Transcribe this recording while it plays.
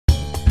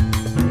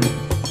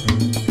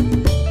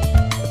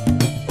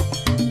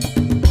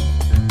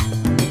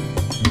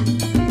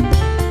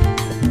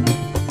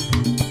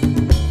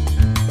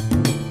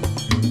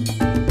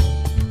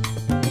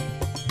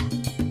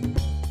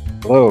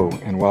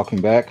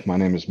Welcome back. My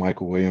name is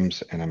Michael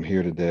Williams, and I'm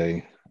here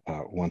today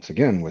once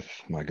again with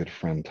my good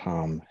friend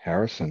Tom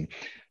Harrison.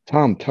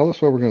 Tom, tell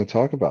us what we're going to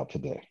talk about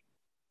today.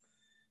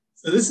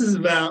 So this is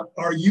about,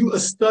 are you a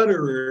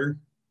stutterer?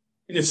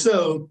 And if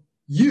so,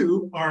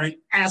 you are an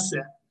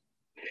asset.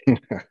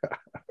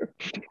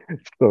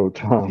 So,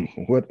 Tom,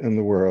 what in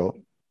the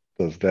world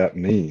does that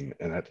mean?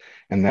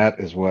 And that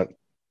is what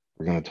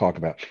we're going to talk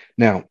about.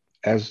 Now,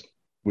 as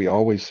we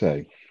always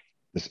say,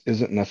 this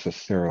isn't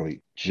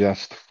necessarily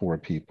just for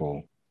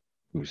people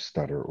who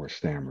stutter or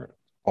stammer,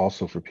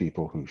 also for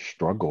people who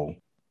struggle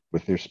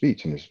with their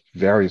speech. And there's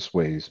various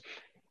ways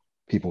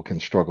people can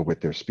struggle with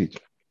their speech.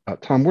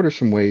 Tom, what are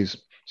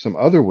some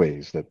other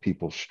ways that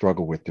people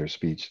struggle with their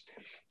speech,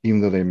 even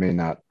though they may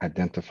not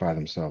identify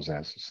themselves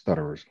as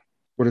stutterers?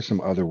 What are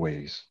some other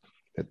ways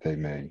that they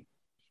may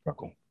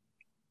struggle?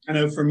 I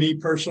know for me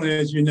personally,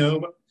 as you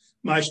know,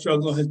 my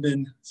struggle has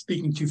been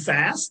speaking too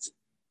fast,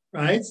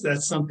 right? So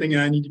that's something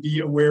I need to be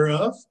aware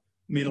of.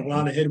 Made a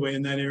lot of headway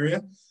in that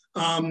area.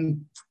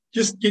 Um,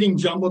 just getting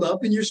jumbled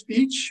up in your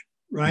speech,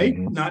 right?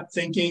 Mm-hmm. Not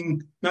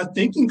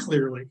thinking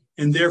clearly.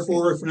 And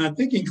therefore, if we're not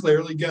thinking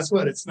clearly, guess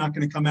what? It's not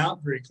going to come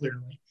out very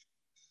clearly.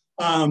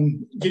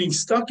 Getting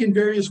stuck in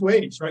various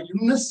ways, right? You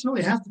don't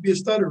necessarily have to be a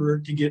stutterer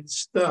to get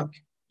stuck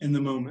in the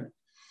moment.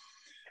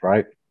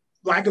 Right.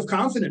 Lack of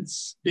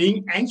confidence,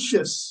 being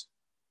anxious,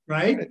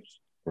 right? Right.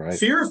 Right.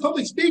 Fear of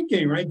public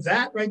speaking, right?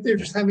 That right there,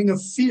 just having a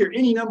fear,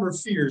 any number of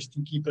fears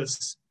can keep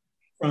us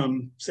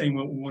from saying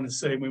what we want to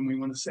say when we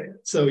want to say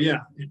it. So yeah,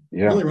 it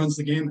Yeah. really runs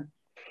the gamut.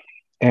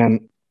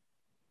 And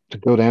to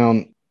go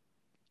down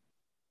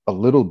a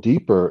little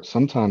deeper,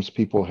 sometimes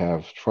people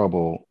have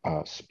trouble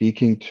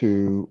speaking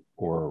to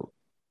or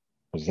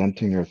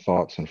presenting their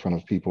thoughts in front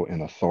of people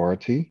in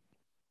authority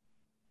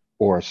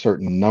or a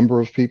certain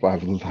number of people.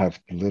 I've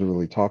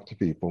literally talked to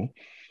people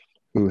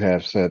who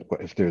have said,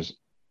 well, if there's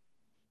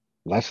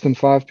less than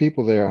five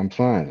people there, I'm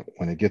fine.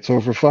 When it gets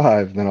over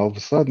five, then all of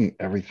a sudden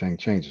everything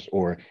changes.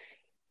 Or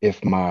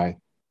if my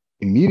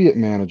immediate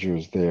manager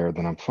is there,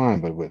 then I'm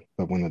fine. But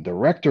when the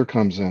director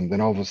comes in,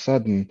 then all of a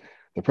sudden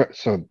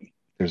so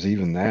there's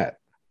even that,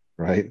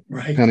 right?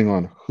 Right. Depending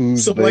on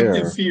who's Selective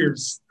there.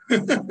 fears.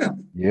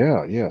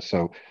 Yeah, yeah.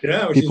 So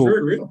Yeah, which is people,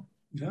 very real.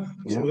 Yeah, yeah.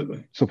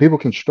 absolutely. So people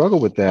can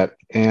struggle with that.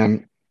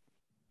 And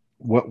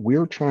what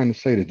we're trying to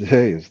say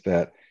today is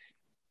that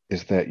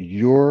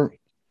your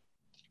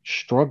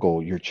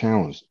struggle, your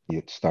challenge, be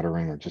it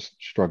stuttering or just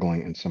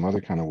struggling in some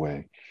other kind of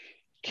way,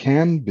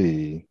 can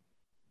be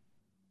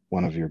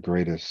one of your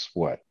greatest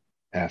what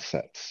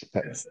assets.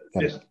 That Yes,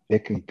 that yeah. is,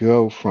 it can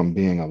go from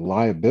being a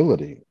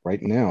liability.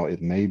 Right now, it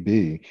may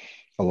be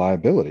a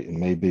liability. It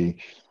may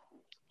be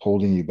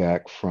holding you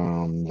back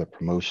from the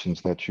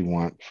promotions that you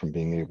want, from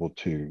being able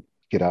to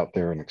get out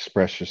there and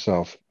express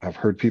yourself. I've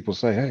heard people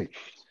say, "Hey,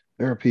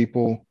 there are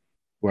people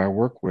who I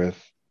work with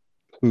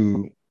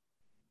who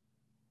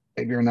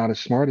maybe are not as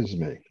smart as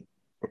me,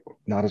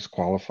 not as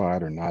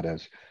qualified, or not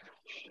as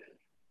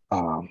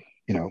um,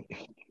 you know,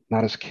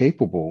 not as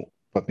capable,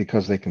 but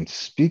because they can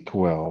speak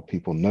well,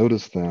 people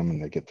notice them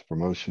and they get the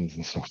promotions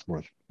and so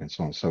forth and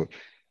so on. So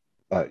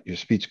your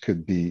speech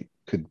could be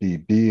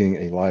being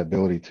a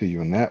liability to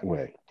you in that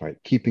way, right?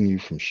 Keeping you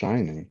from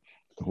shining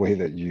the way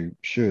that you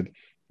should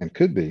and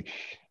could be.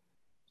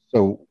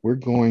 So we're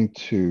going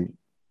to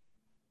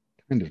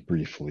kind of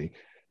briefly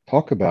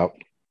talk about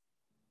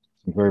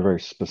some very, very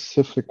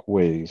specific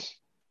ways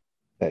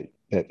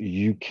that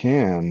you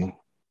can,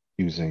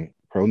 using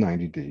Pro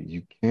 90D,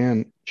 you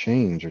can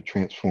change or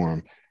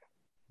transform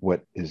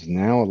what is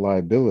now a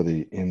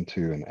liability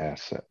into an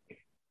asset,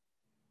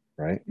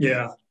 right?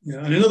 Yeah.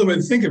 Yeah. And another way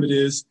to think of it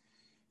is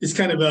it's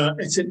kind of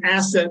it's an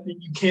asset that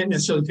you can't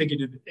necessarily take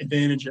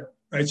advantage of,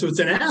 right? So it's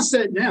an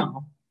asset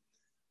now,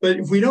 but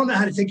if we don't know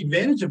how to take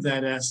advantage of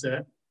that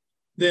asset,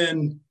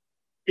 then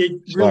it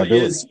It's really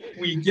liability. is,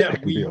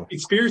 we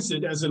experience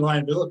it as a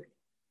liability,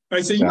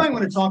 right? So you might Exactly.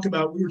 want to talk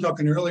about, we were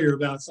talking earlier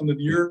about some of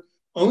your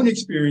own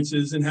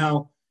experiences and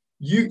how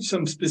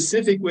some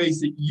specific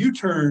ways that you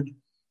turned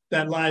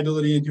that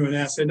liability into an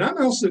asset. And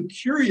I'm also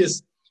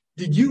curious,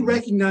 did you Mhm.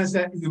 recognize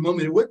that in the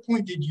moment? At what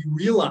point did you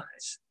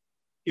realize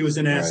it was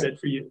an Right. asset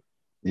for you?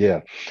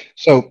 Yeah.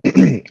 So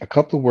a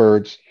couple of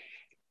words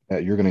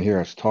that you're going to hear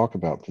us talk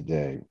about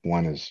today.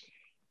 One is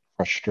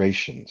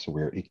frustration. So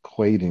we're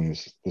equating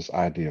this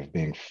idea of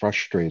being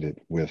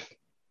frustrated with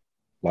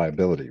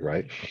liability,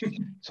 right?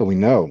 So we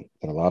know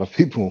that a lot of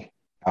people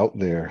out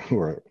there who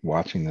are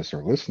watching this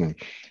or listening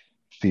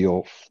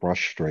feel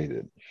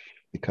frustrated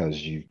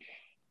because you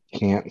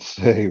can't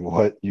say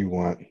what you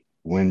want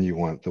when you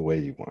want the way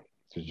you want.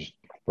 So just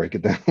break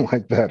it down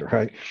like that,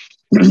 right?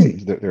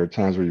 There are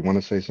times where you want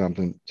to say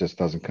something, just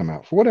doesn't come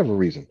out for whatever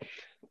reason.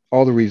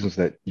 All the reasons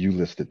that you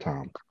listed,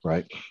 Tom,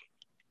 right?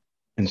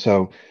 And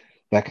so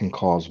that can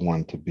cause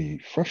one to be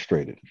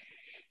frustrated.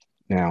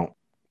 Now,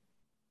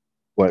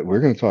 what we're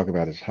going to talk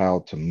about is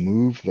how to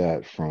move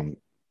that from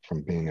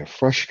being a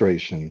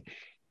frustration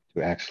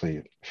to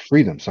actually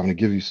freedom. So I'm going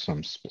to give you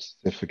some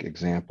specific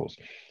examples.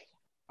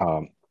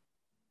 Um,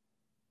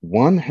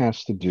 One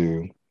has to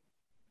do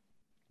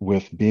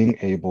with being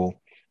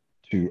able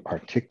to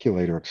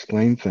articulate or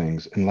explain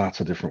things in lots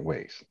of different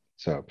ways.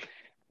 So,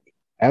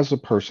 as a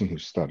person who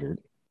stuttered,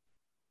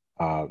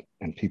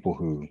 and people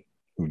who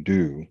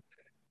do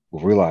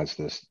will realize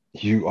this,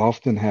 you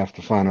often have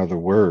to find other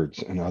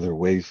words and other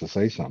ways to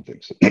say something.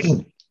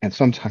 And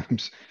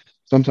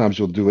sometimes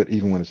you'll do it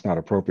even when it's not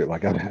appropriate.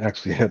 Like I've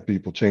actually had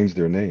people change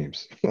their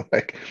names.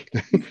 Like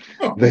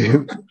they,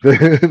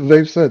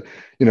 they've said,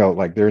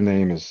 like their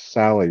name is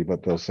Sally,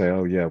 but they'll say,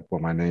 "Oh yeah,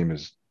 well my name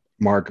is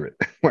Margaret."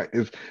 Right?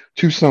 If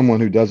to someone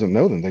who doesn't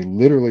know them, they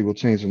literally will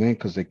change their name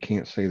because they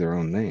can't say their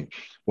own name.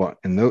 Well,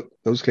 in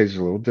those cases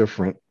are a little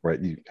different, right?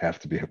 You have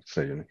to be able to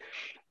say your name,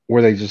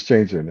 or they just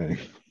change their name.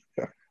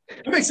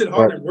 That makes it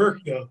hard But at work,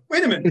 though.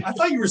 Wait a minute. I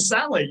thought you were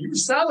Sally. You were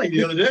Sally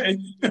the other day.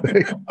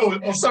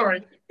 Oh,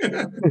 sorry.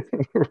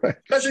 right.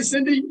 Did I say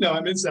Cindy? No,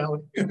 I meant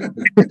Sally.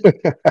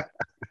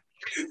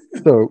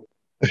 So,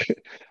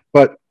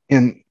 but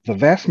in the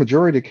vast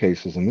majority of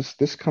cases, and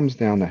this comes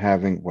down to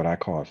having what I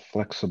call a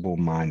flexible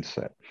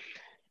mindset.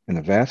 In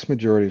the vast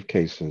majority of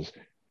cases,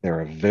 there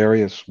are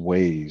various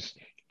ways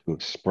to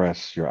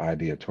express your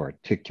idea, to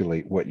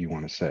articulate what you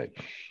want to say,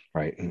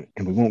 right? And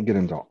we won't get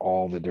into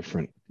all the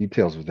different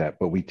details of that,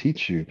 but we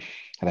teach you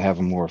how to have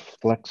a more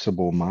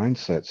flexible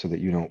mindset so that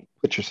you don't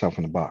put yourself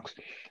in a box.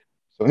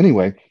 So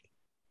anyway,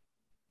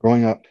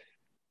 growing up,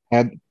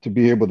 had to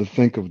be able to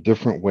think of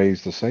different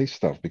ways to say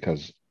stuff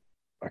because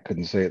I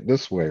couldn't say it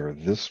this way, or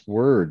this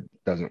word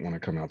doesn't want to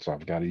come out, so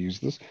I've got to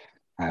use this.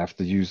 I have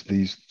to use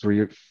these 3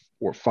 or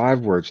 4 or 5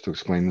 words to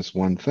explain this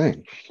one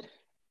thing.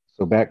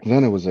 So back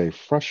then it was a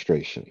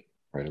frustration,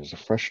 right? It was a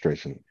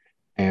frustration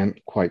and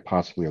quite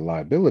possibly a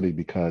liability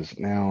because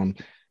now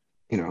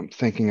I'm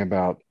thinking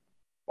about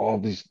all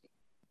these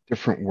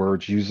different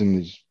words, using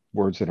these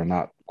words that are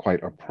not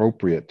quite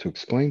appropriate to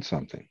explain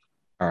something.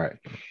 All right.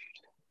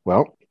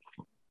 Well,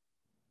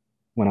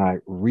 when I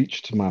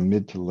reached my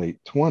mid to late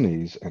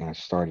 20s and I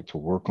started to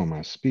work on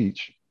my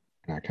speech,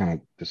 and I kind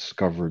of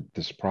discovered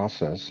this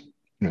process,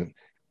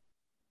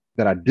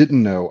 that I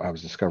didn't know I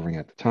was discovering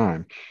at the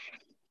time,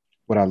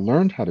 what I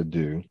learned how to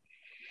do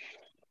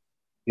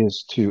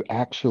is to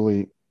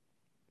actually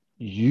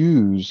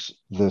use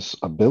this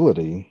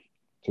ability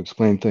to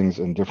explain things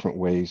in different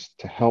ways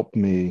to help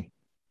me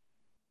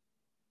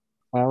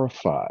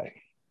clarify,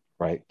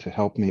 right? To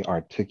help me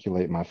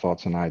articulate my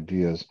thoughts and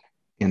ideas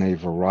in a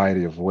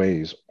variety of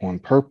ways on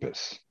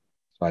purpose.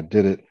 So I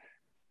did it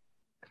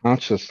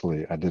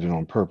consciously, I did it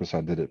on purpose, I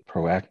did it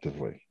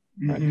proactively,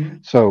 right? Mm-hmm.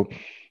 So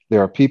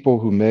there are people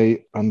who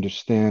may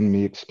understand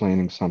me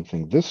explaining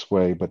something this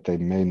way, but they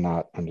may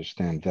not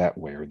understand that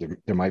way, or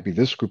there might be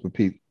this group of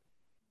people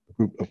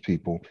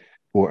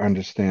who will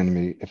understand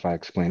me if I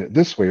explain it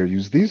this way or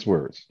use these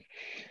words.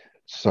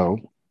 So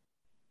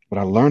what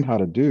I learned how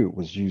to do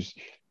was use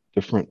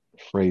different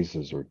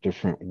phrases or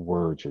different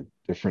words or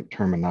different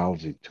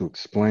terminology to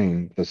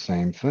explain the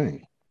same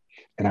thing.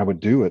 And I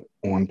would do it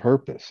on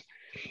purpose.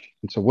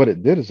 And so what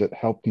it did is it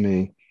helped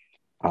me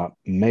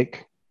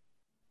make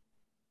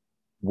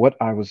what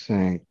I was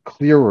saying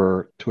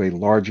clearer to a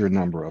larger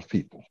number of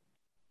people.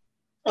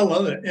 I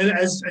love it. And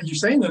as you're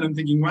saying that, I'm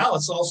thinking, wow,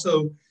 it's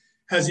also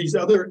has these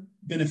other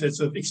benefits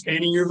of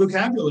expanding your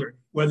vocabulary,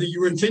 whether you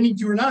were intending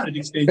to or not. It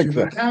expands your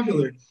Exactly.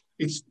 vocabulary.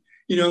 It's,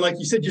 like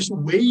you said, just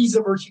ways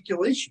of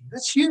articulation.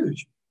 That's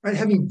huge, right?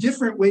 Having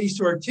different ways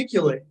to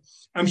articulate.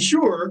 I'm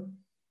sure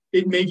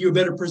it made you a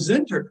better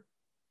presenter.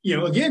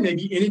 Again,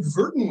 maybe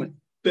inadvertently,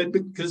 but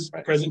because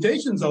Right.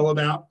 presentation is all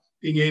about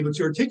being able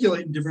to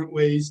articulate in different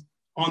ways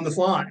on the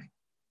fly,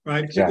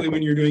 right? Particularly Exactly.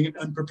 when you're doing it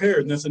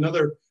unprepared. And that's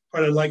another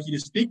part I'd like you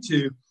to speak to.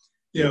 You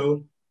Yeah.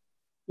 know,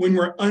 when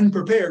we're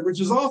unprepared, which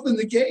is often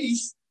the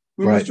case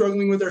when we're Right.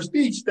 struggling with our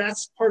speech,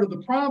 that's part of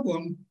the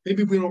problem.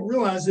 Maybe we don't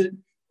realize it.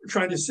 We're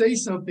trying to say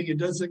something, it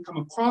doesn't come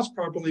across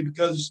properly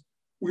because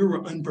we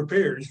were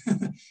unprepared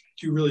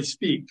to really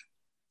speak.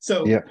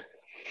 So, Yeah.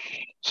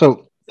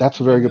 So that's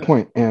a very love good that.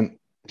 point. And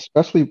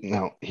especially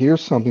now,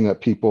 here's something that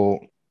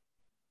people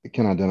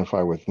can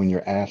identify with when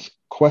you're asked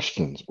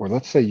questions, or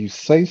let's say you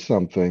say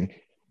something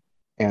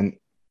and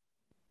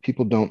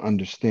people don't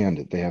understand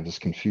it. They have this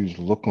confused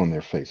look on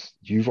their face.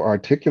 You've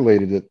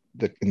articulated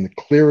it in the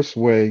clearest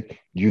way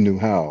you knew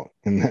how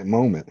in that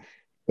moment,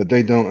 but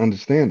they don't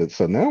understand it.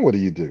 So now what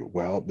do?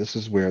 Well, this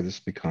is where this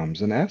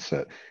becomes an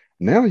asset.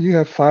 Now you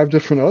have 5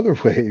 different other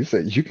ways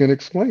that you can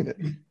explain it,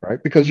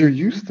 right? Because you're Mm-hmm.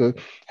 used to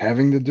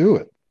having to do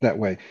it that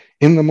way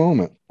in the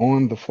moment,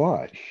 on the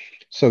fly.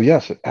 So,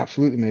 yes, it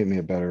absolutely made me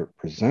a better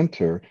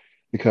presenter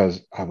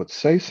because I would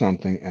say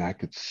something and I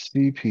could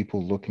see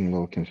people looking a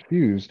little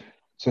confused.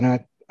 So now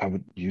I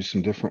would use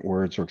some different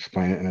words or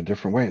explain it in a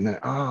different way. And then,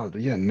 oh,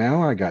 yeah,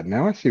 now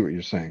I see what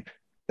you're saying.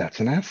 That's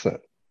an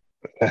asset.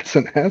 That's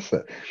an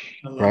asset,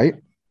 I love right?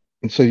 it.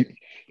 And so,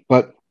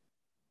 but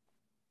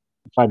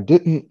if I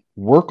didn't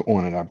work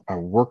on it, I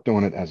worked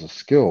on it as a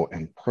skill.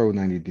 And Pro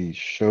 90D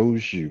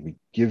shows you, we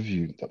give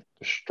you the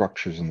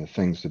structures and the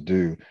things to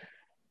do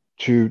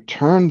to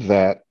turn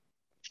that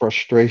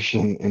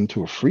frustration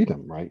into a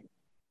freedom, right?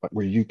 But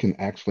where you can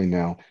actually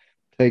now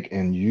take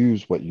and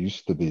use what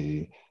used to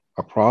be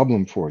a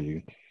problem for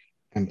you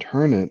and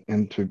turn it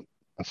into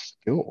a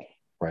skill,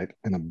 right?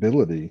 An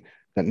ability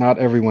that not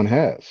everyone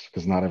has,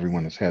 because not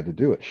everyone has had to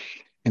do it.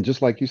 And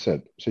just like you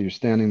said, so you're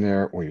standing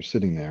there or you're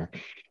sitting there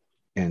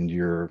and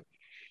you're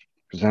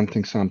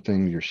presenting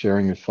something, you're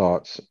sharing your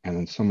thoughts, and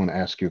then someone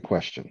asks you a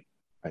question,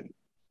 right?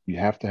 You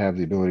have to have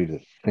the ability to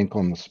think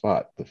on the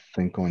spot, to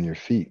think on your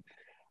feet,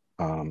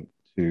 um,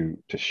 to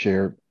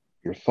share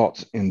your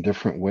thoughts in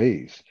different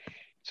ways.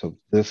 So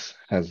this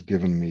has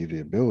given me the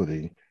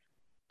ability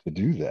to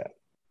do that,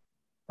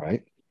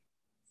 right?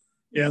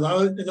 Yeah,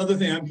 another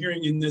thing I'm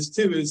hearing in this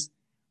too is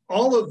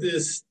all of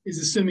this is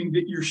assuming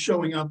that you're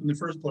showing up in the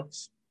first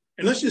place.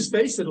 And let's just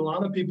face it, a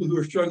lot of people who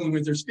are struggling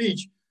with their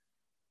speech,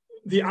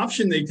 the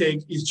option they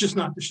take is just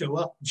not to show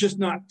up, just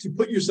not to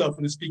put yourself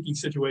in a speaking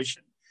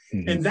situation.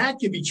 Mm-hmm. And that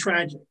can be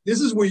tragic.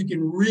 This is where you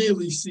can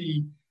really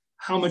see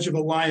how much of a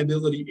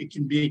liability it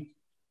can be,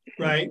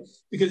 right?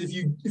 Because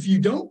if you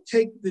don't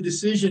take the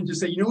decision to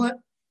say, you know what,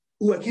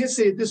 oh, I can't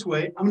say it this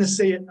way, I'm going to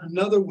say it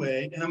another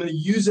way, and I'm going to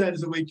use that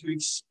as a way to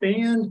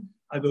expand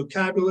my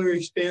vocabulary,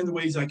 expand the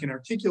ways I can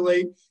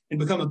articulate, and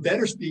become a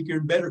better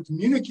speaker, better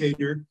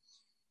communicator.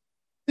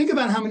 Think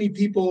about how many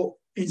people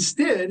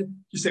instead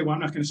just say, well, I'm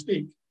not going to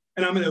speak,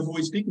 and I'm going to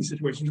avoid speaking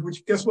situations,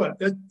 which guess what?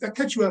 That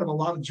cuts you out of a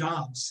lot of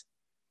jobs,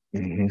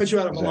 cuts you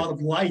out of a lot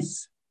of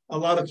life, a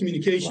lot of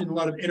communication, a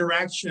lot of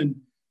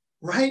interaction,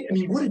 right? I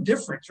mean, what a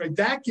difference, right?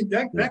 That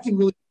can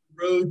really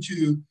road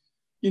to,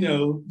 you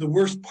know, the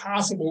worst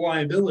possible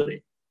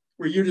liability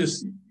where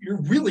you're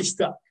really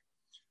stuck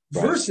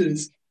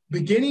versus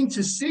beginning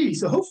to see.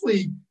 So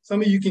hopefully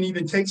some of you can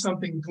even take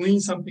something, glean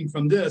something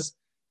from this.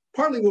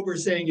 Partly what we're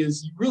saying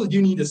is you really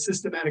do need a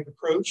systematic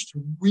approach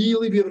to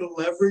really be able to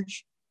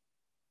leverage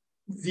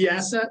the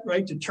asset,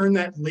 right? To turn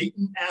that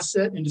latent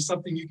asset into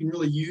something you can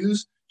really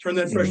use, turn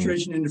that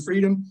frustration into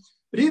freedom.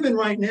 But even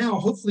right now,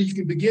 hopefully you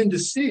can begin to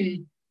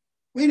see,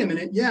 wait a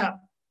minute, yeah,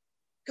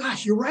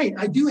 gosh, you're right.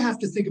 I do have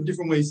to think of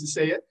different ways to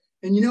say it.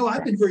 And, you know,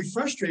 I've been very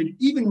frustrated.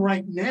 Even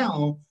right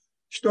now,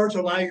 start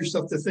to allow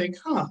yourself to think,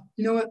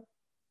 you know what?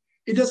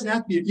 It doesn't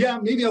have to be, yeah,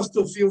 maybe I'll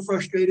still feel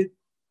frustrated,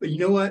 but you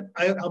know what?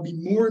 I'll be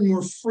more and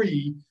more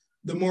free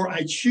the more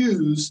I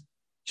choose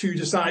to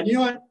decide, you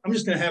know what? I'm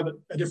just going to have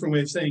a different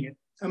way of saying it.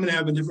 I'm going to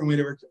have a different way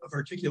of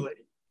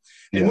articulating.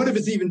 And what if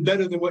it's even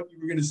better than what you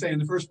were going to say in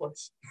the first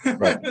place?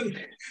 Right.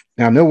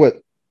 Now, I know what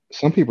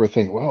some people are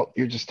thinking, well,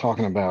 you're just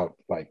talking about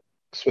like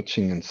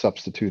switching and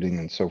substituting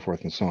and so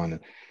forth and so on.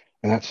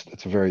 And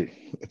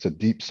it's a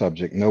deep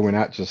subject. No, we're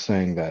not just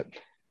saying that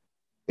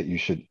you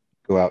should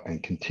go out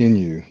and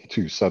continue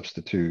to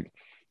substitute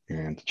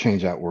and to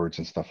change out words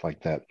and stuff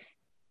like that.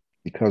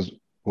 Because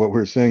what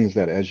we're saying is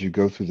that as you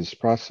go through this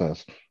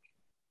process,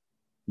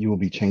 you will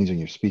be changing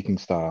your speaking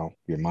style,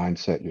 your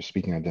mindset, your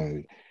speaking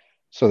identity,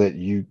 so that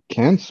you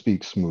can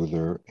speak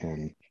smoother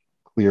and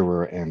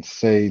clearer and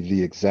say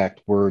the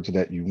exact words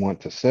that you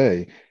want to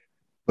say,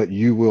 but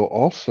you will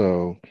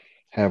also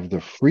have the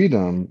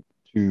freedom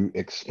to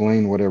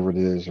explain whatever it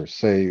is or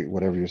say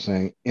whatever you're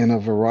saying in a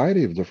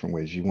variety of different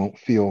ways. You won't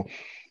feel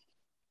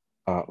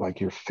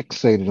like you're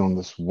fixated on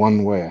this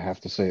one way. I have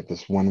to say it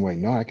this one way.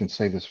 No, I can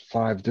say this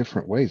 5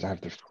 different ways. I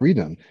have the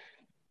freedom.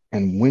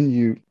 And when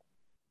you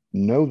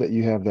know that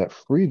you have that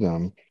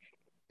freedom,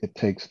 it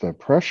takes the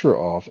pressure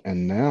off.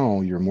 And now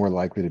you're more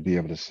likely to be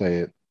able to say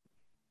it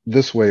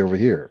this way over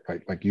here,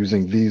 right? Like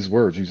using these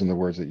words, using the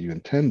words that you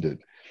intended,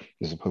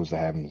 as opposed to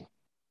having to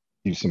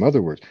use some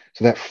other words.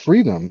 So that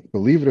freedom,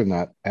 believe it or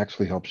not,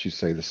 actually helps you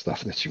say the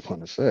stuff that you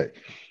want to say.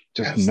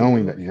 Just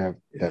knowing that you have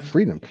that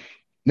freedom.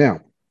 Now,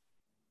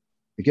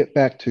 to get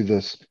back to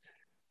this,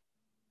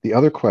 the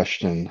other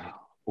question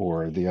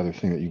or the other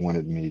thing that you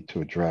wanted me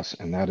to address,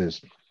 and that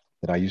is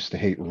that I used to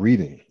hate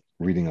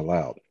reading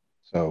aloud.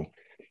 So,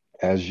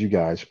 as you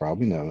guys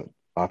probably know,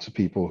 lots of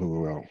people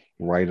who will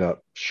write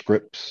up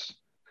scripts,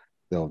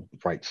 they'll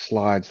write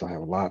slides, they'll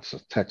have lots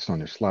of text on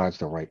their slides,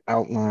 they'll write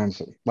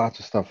outlines, lots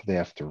of stuff they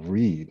have to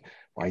read.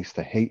 I used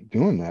to hate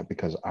doing that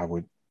because I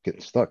would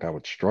get stuck, I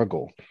would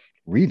struggle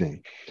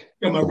reading.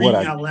 Reading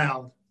out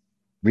loud.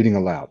 Reading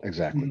aloud,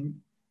 exactly. Mm-hmm.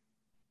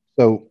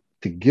 So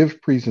to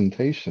give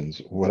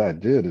presentations, what I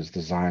did is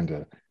designed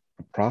a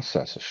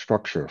process, a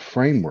structure, a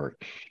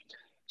framework,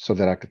 so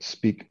that I could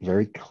speak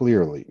very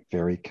clearly,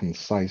 very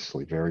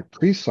concisely, very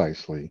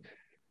precisely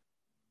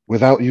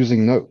without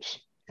using notes,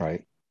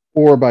 right?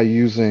 Or by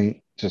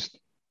using just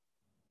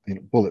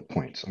bullet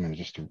points. I mean,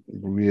 just a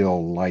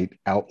real light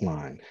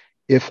outline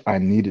if I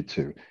needed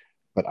to.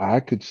 But I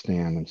could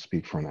stand and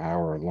speak for an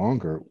hour or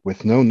longer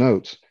with no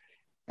notes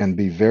and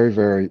be very,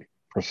 very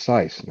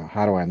precise. Now,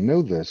 how do I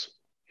know this?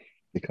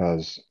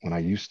 Because when I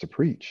used to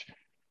preach,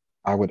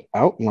 I would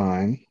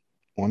outline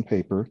on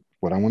paper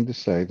what I wanted to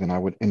say, then I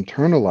would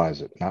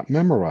internalize it, not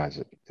memorize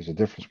it. There's a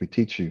difference. We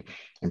teach you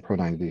in Pro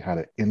 90 how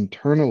to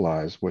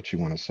internalize what you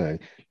want to say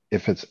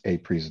if it's a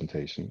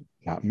presentation,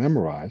 not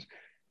memorize.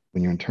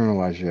 When you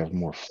internalize, you have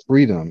more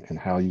freedom in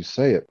how you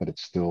say it, but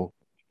it's still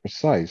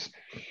precise.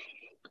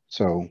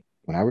 So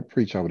when I would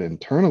preach, I would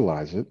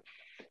internalize it,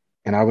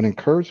 and I would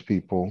encourage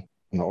people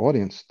in the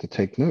audience to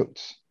take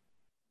notes.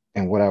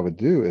 And what I would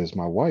do is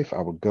my wife,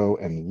 I would go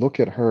and look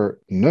at her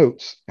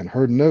notes, and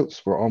her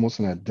notes were almost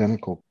an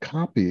identical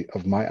copy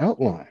of my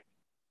outline.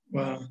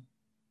 Wow.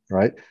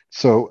 Right.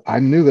 So I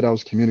knew that I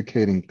was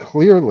communicating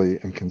clearly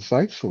and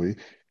concisely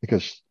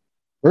because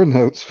her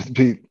notes would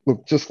be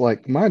look just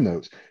like my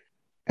notes.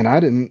 And I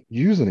didn't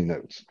use any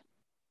notes,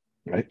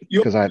 right?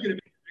 You're Because I going to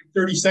be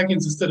 30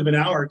 seconds instead of an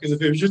hour because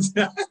if it was just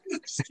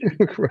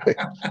right.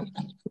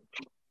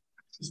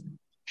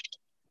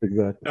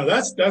 Exactly. no,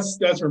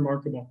 that's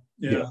remarkable.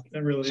 Yeah. Yeah,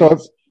 that really So I've,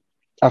 is.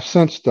 I've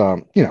since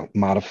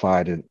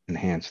modified it,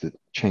 enhanced it,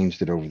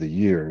 changed it over the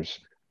years.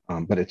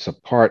 But it's a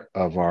part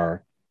of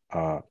our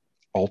uh,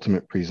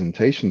 ultimate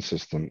presentation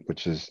system,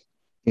 which is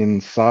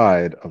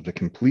inside of the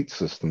complete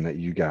system that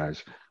you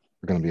guys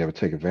are going to be able to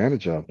take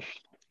advantage of.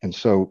 And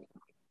so,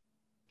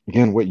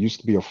 again, what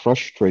used to be a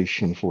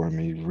frustration for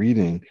me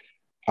reading,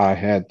 I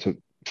had to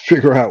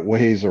figure out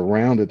ways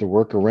around it to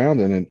work around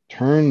it, and it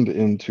turned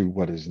into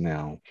what is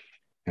now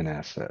an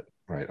asset,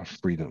 right? A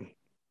freedom.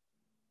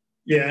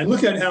 Yeah, and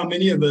look at how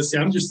many of us,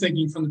 I'm just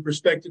thinking from the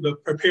perspective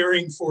of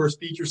preparing for a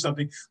speech or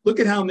something. Look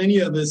at how many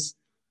of us,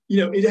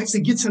 it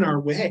actually gets in our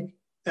way.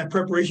 That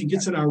preparation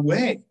gets in our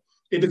way.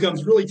 It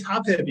becomes really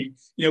top heavy.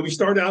 We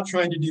start out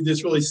trying to do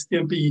this really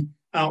skimpy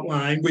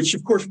outline, which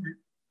of course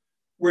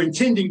we're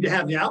intending to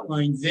have the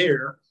outline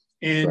there.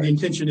 And the Right.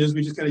 intention is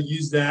we just got to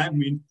use that. And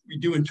we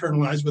do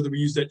internalize whether we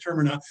use that term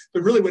or not.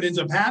 But really what ends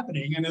up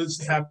happening, I know this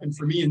has happened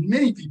for me and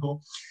many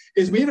people,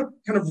 is we end up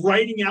kind of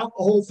writing out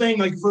the whole thing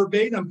like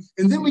verbatim.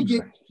 And then we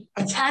get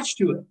attached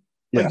to it.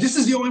 Like Yes, this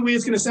is the only way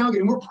it's going to sound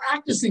good. And we're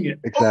practicing it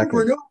over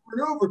exactly. and over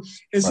and over.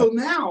 And so Right.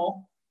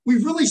 now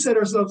we've really set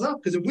ourselves up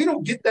because if we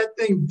don't get that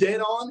thing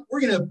dead on,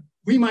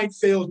 we might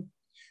fail,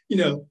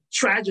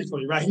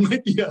 tragically, right? It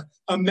might be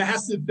a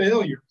massive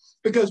failure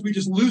because we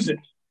just lose it.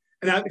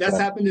 And that's Exactly.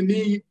 happened to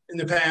me in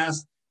the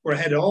past where I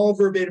had it all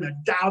verbatim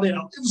and dialed in.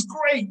 It was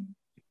great,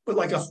 but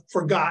like I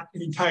forgot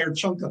an entire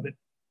chunk of it.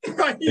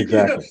 Right?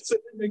 Exactly. So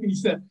it didn't make any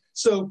sense.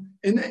 So,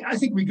 and I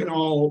think we can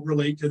all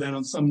relate to that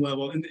on some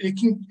level. And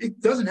it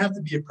doesn't have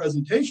to be a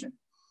presentation.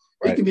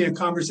 It Right. can be a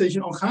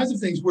conversation, all kinds of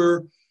things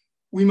where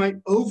we might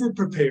over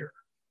prepare,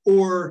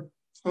 or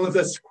I don't know if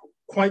that's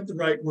quite the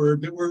right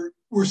word, but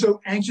we're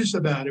so anxious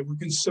about it. We're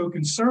so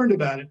concerned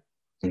about it,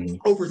 Mhm.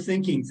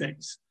 overthinking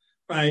things,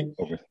 right?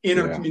 Okay. In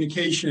our Yeah.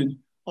 communication,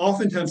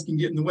 oftentimes can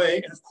get in the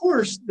way. And of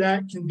course,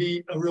 that can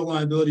be a real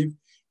liability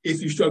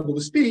if you struggle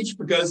with speech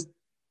because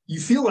you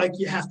feel like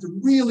you have to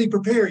really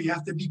prepare. You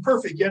have to be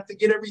perfect. You have to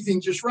get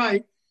everything just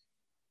right.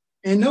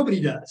 And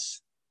nobody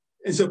does.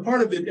 And so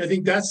part of it, I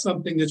think that's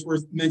something that's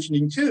worth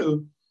mentioning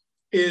too,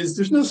 is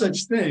there's no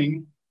such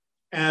thing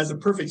as a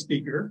perfect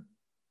speaker,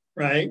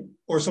 right?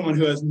 Or someone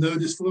who has no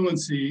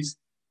disfluencies.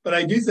 But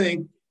I do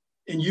think,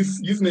 and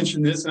you've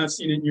mentioned this, and I've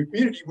seen it in your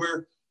community,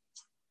 where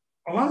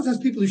a lot of times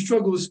people who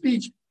struggle with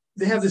speech,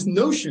 they have this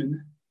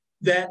notion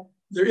that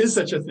there is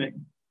such a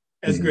thing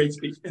as Mhm. great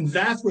speech. And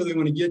that's where they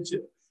want to get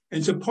to.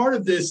 And so part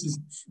of this is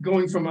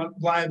going from a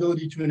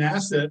liability to an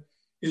asset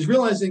is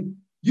realizing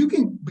you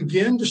can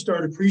begin to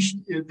start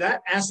appreciate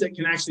that asset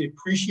can actually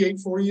appreciate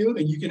for you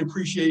and you can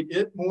appreciate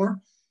it more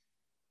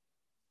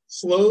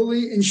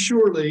slowly and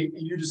surely.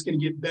 And you're just going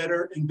to get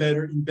better and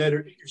better and better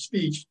at your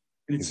speech.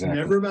 And it's Exactly.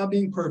 never about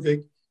being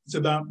perfect. It's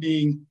about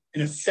being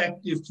an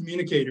effective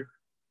communicator.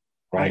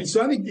 Right. Right.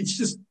 So I think it's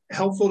just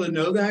helpful to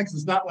know that because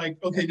it's not like,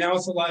 okay, now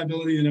it's a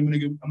liability and I'm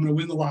going to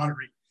win the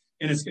lottery.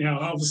 And it's,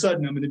 all of a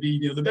sudden I'm going to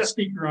be, the best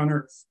speaker on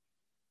earth.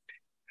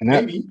 And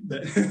Maybe,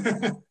 but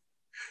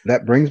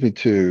that brings me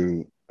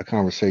to a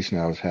conversation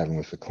I was having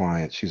with a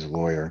client. She's a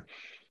lawyer,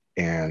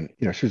 and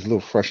she was a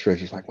little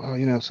frustrated. She's like,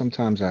 "Well,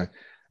 sometimes I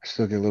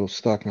still get a little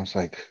stuck." And I was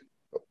like,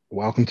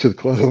 "Welcome to the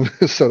club."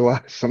 So do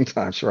I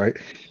sometimes, right?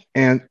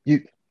 And yeah,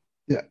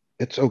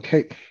 it's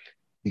okay.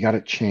 You got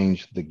to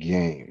change the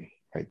game,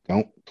 right?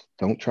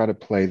 Don't try to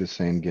play the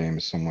same game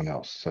as someone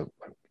else. So,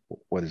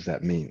 what does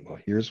that mean? Well,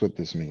 here's what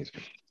this means.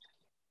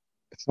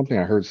 It's something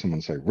I heard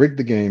someone say: rig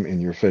the game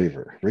in your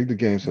favor. Rig the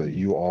game so that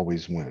you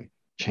always win.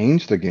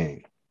 Change the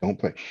game. Don't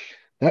play.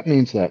 That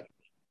means that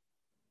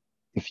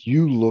if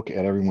you look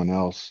at everyone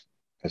else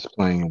as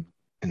playing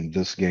in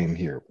this game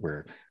here,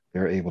 where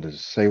they're able to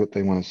say what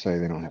they want to say,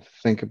 they don't have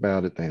to think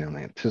about it, they don't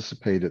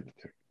anticipate it,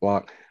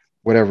 block,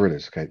 whatever it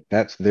is. Okay,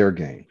 that's their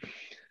game.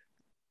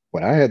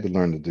 What I had to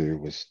learn to do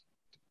was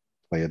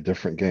play a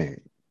different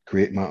game,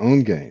 create my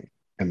own game.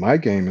 And my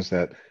game is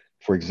that,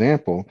 for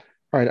example,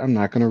 all right, I'm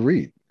not going to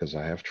read because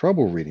I have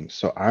trouble reading.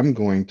 So I'm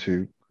going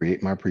to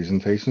create my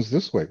presentations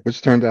this way,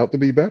 which turned out to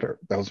be better.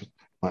 That was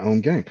my own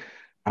game.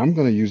 I'm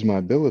going to use my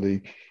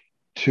ability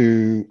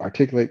to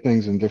articulate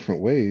things in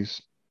different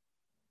ways,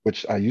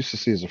 which I used to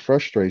see as a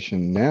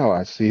frustration. Now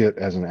I see it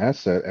as an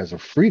asset, as a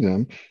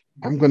freedom.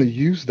 I'm going to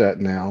use that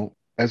now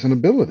as an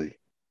ability,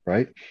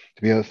 right?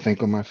 To be able to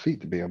think on my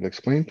feet, to be able to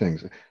explain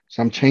things.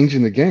 So I'm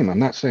changing the game. I'm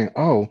not saying,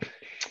 oh,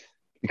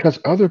 because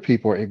other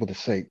people are able to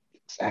say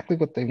exactly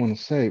what they want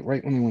to say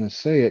right when they want to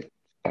say it.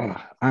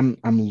 I'm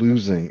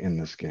losing in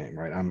this game,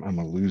 right? I'm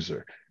a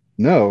loser.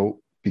 No,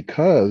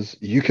 because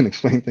you can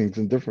explain things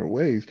in different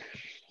ways,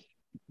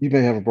 you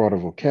may have a broader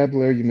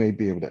vocabulary. You may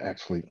be able to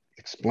actually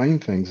explain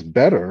things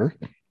better,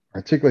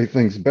 articulate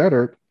things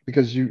better,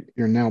 because you're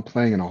now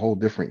playing in a whole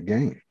different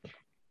game,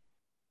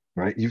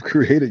 right? You've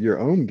created your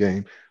own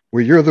game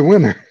where you're the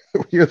winner.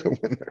 You're the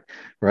winner,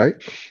 right?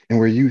 And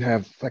where you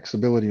have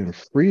flexibility and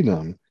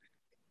freedom,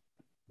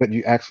 but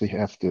you have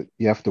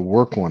to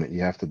work on it.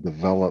 You have to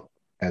develop,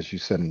 as you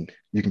said, and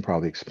you can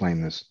probably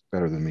explain this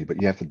better than me, but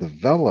you have to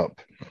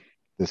develop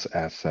this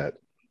asset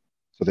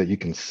so that you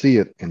can see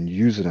it and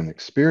use it and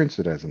experience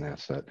it as an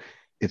asset.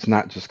 It's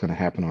not just going to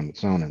happen on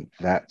its own. And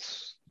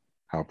that's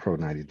how Pro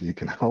 90D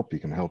can help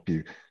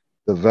you,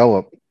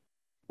 develop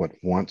what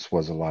once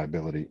was a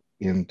liability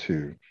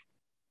into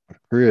a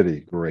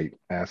pretty great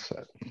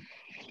asset.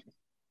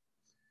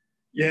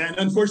 Yeah, and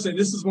unfortunately,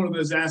 this is one of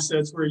those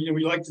assets where,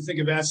 we like to think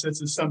of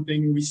assets as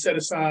something we set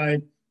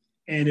aside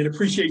and it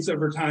appreciates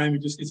over time.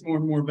 It just gets more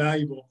and more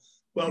valuable.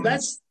 Well,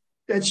 that's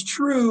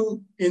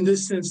true in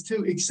this sense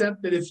too,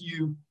 except that if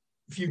you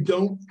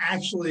don't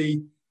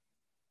actually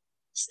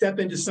step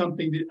into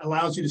something that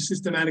allows you to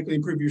systematically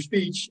improve your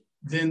speech,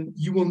 then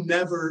you will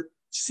never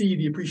see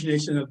the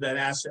appreciation of that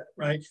asset,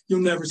 right? You'll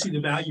never see the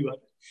value of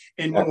it.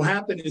 And what will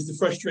happen is the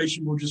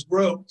frustration will just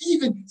grow.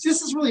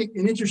 This is really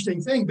an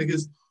interesting thing,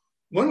 because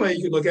one way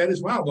you could look at it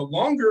is, wow, the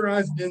longer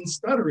I've been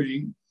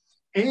stuttering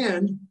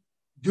and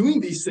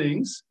doing these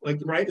things,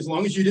 right, as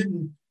long as you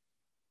didn't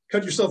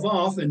cut yourself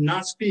off and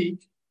not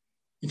speak,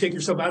 you take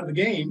yourself out of the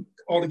game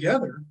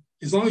altogether,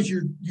 as long as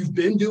you've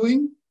been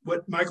doing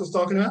what Michael's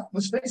talking about,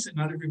 let's face it,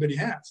 not everybody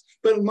has.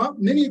 But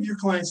many of your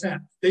clients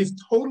have. They've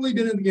totally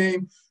been in the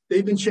game.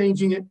 They've been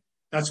changing it.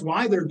 That's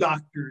why they're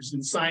doctors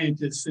and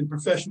scientists and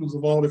professionals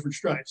of all different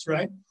stripes,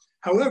 right?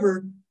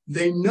 However,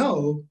 they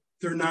know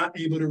they're not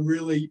able to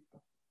really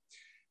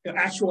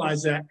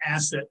actualize that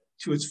asset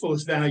to its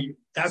fullest value.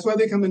 That's why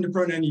they come into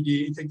Pro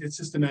 90D and take that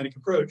systematic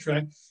approach,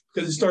 right?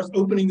 Because it starts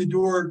opening the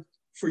door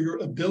for your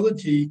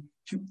ability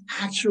to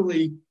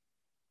actually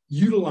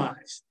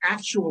utilize,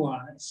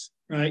 actualize,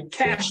 right?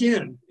 Cash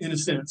in a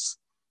sense,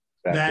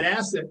 that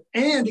asset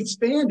and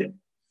expand it,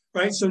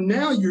 right? So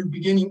now you're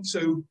beginning.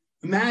 So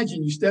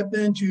imagine you step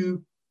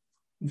into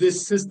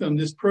this system,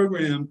 this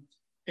program,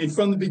 and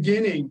from the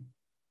beginning,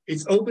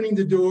 it's opening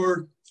the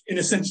door, in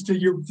a sense, to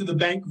the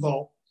bank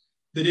vault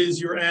that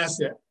is your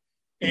asset.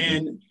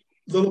 And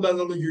little by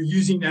little, you're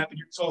using that, but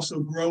it's also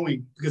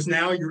growing, because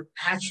now you're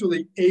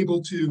actually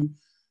able to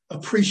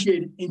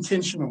appreciate it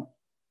intentionally.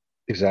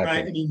 Exactly.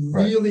 Right? I mean,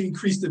 really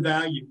increase the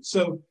value.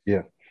 So,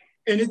 yeah.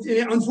 And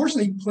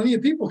unfortunately, plenty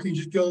of people can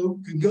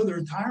go their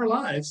entire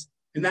lives,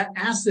 and that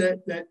asset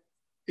that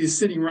is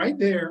sitting right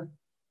there,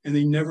 and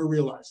they never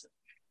realize it.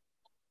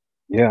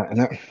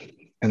 Yeah,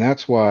 and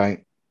that's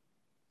why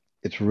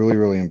it's really,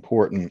 really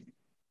important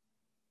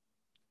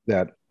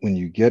that when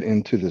you get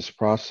into this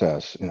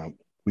process,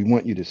 we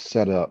want you to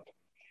set up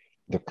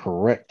the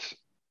correct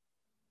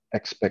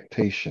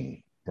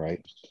expectation,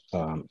 right?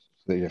 So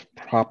that you have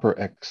proper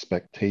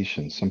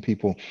expectations. Some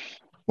people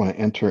want to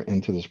enter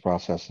into this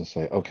process and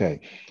say,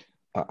 okay,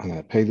 I'm going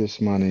to pay this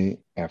money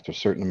after a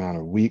certain amount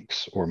of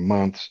weeks or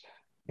months.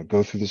 I'm going to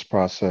go through this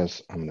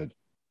process. I'm going to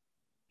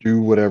do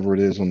whatever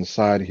it is on the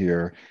side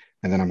here,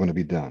 and then I'm going to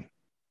be done.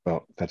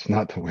 Well, that's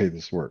not the way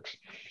this works.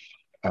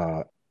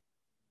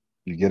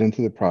 You get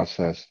into the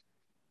process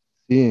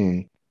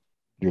seeing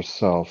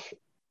yourself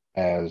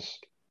as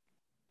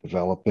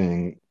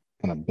developing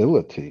an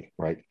ability,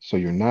 right? So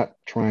you're not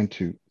trying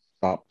to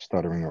stop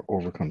stuttering or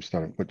overcome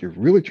stuttering. What you're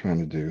really trying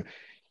to do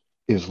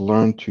is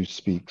learn to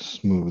speak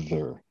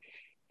smoother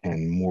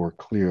and more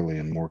clearly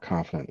and more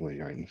confidently,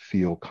 right? And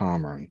feel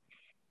calmer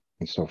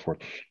and so forth.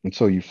 And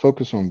so you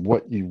focus on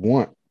what you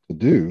want to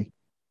do,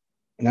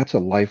 and that's a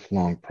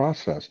lifelong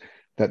process.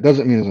 That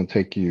doesn't mean it's going to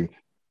take you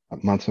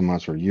months and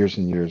months or years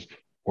and years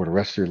or the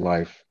rest of your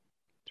life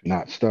to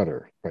not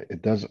stutter, right?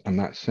 It doesn't, I'm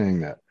not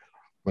saying that.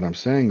 What I'm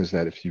saying is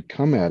that if you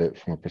come at it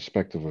from a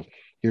perspective of,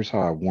 here's how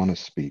I want to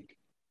speak,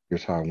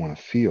 here's how I want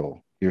to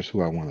feel, here's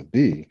who I want to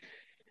be,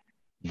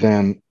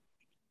 then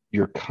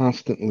you're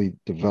constantly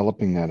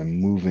developing that and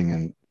moving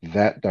in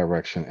that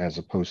direction, as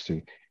opposed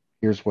to,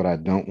 here's what I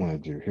don't want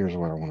to do, here's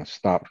what I want to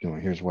stop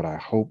doing, here's what I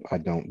hope I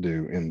don't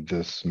do in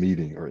this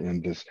meeting or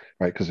in this,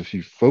 right? Because if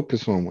you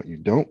focus on what you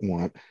don't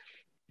want,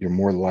 you're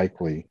more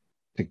likely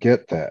to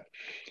get that.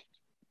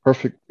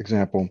 Perfect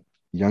example,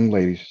 young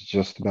lady, she's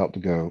just about to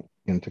go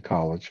into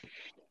college,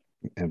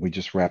 and we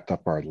just wrapped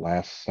up our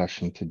last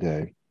session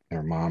today, and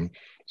her mom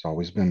has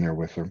always been there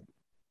with her.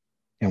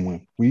 And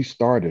when we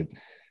started,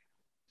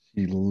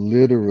 she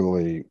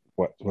literally,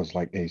 what was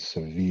like a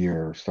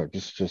severe start,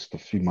 just a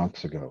few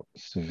months ago,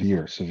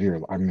 severe,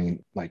 I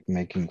mean, like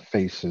making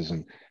faces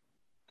and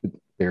could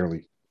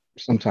barely,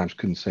 sometimes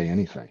couldn't say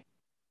anything.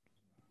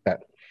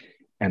 That,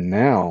 and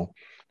now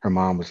her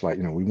mom was like,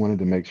 we wanted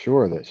to make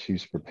sure that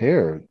she's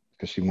prepared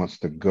because she wants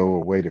to go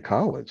away to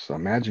college. So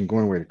imagine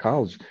going away to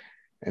college,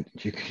 and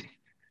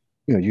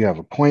you have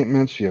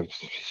appointments.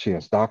 She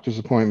has doctor's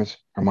appointments.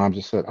 Her mom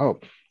just said, oh,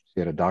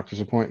 she had a doctor's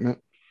appointment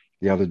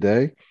the other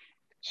day.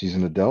 She's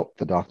an adult.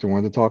 The doctor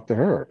wanted to talk to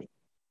her.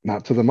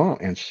 not to the mom.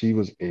 And she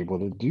was able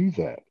to do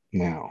that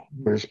now.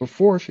 Whereas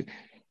before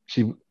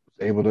she was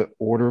able to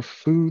order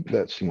food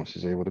that she wants.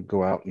 She's able to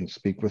go out and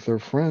speak with her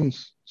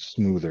friends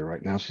smoother.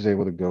 Right now, she's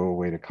able to go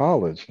away to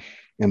college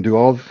and do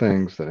all the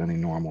things that any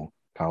normal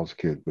college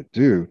kid would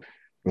do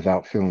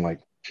without feeling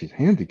like she's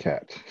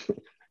handicapped.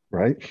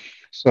 Right.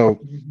 So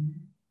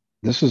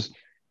this is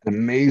an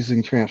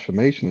amazing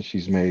transformation that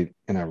she's made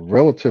in a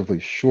relatively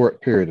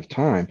short period of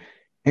time.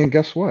 And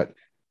guess what?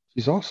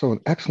 She's also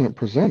an excellent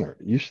presenter.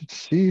 You should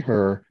see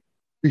her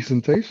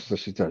presentations that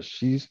she does.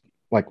 She's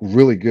like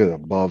really good,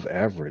 above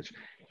average.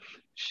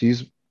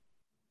 She's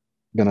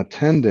been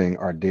attending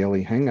our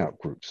daily hangout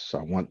groups. So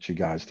I want you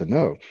guys to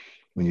know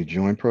when you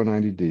join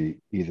Pro90D,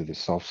 either the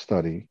self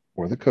study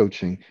or the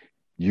coaching,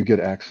 you get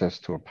access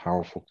to a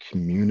powerful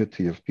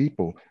community of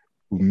people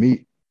who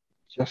meet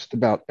just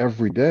about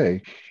every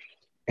day.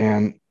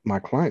 And my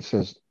client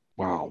says,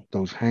 wow,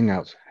 those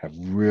hangouts have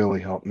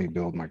really helped me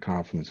build my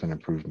confidence and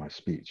improve my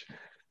speech.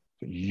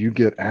 You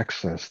get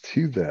access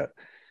to that.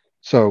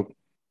 So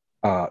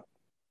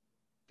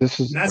this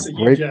is and that's a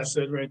great huge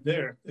asset right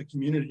there. The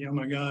community. Oh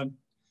my God.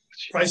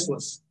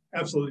 Priceless.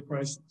 Absolutely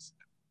priceless.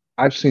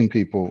 I've seen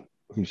people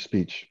whose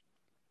speech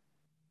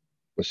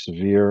was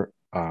severe.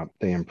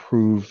 They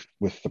improved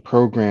with the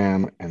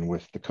program and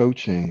with the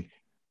coaching,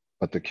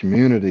 but the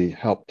community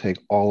helped take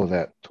all of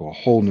that to a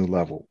whole new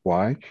level.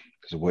 Why?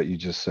 Because of what you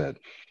just said.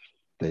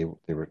 They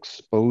were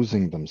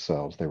exposing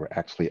themselves. They were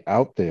actually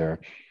out there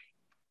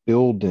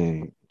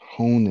building,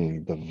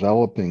 honing,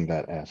 developing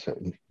that asset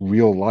in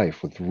real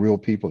life with real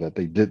people that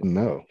they didn't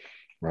know,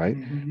 right?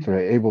 Mm-hmm. So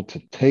they're able to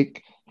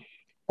take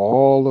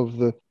all of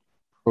the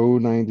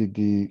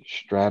Pro90D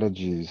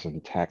strategies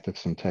and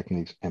tactics and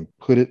techniques and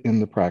put it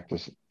into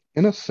practice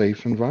in a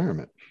safe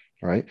environment,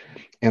 right?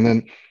 And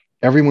then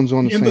everyone's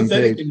on the same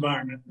Empathetic page.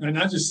 environment, and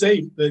not just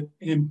safe, but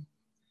in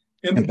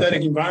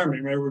empathetic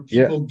environment, right? Where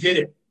Yeah, people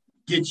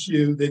get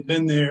you, they've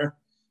been there.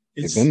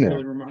 they've It's been really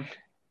there. remarkable.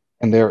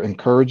 And they're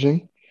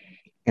encouraging,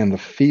 and the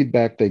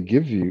feedback they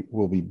give you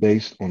will be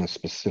based on a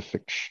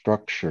specific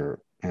structure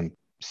and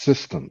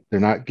system. They're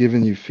not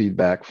giving you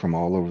feedback from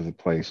all over the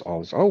place.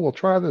 Always, oh, well,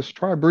 try this,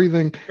 try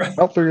breathing Right.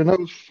 out through your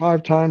nose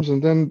 5 times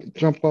and then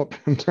jump up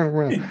and turn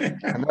around.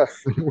 And That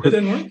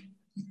didn't work.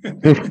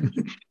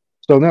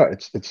 so no,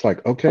 it's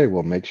like, okay,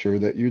 well, make sure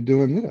that you're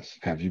doing this.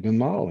 Have you been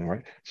modeling,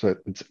 right? So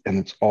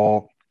it's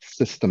all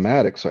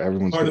systematic. So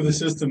everyone's Part of the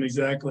getting. system,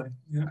 exactly.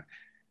 Yeah.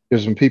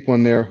 There's some people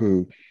in there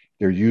who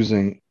they're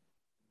using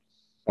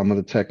some of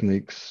the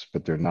techniques,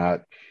 but they're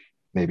not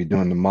maybe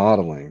doing the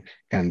modeling.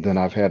 And then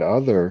I've had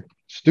other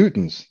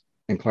students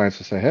and clients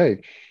to say,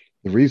 hey,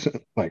 the reason,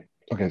 like,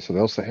 okay, so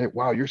they'll say, hey,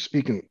 wow, you're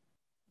speaking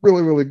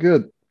really, really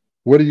good.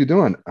 What are you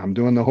doing? I'm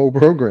doing the whole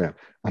program.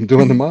 I'm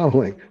doing the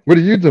modeling. What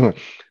are you doing?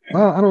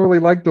 Well, I don't really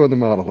like doing the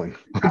modeling.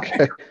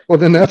 Okay. Well,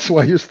 then that's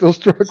why you're still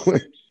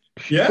struggling.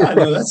 Yeah,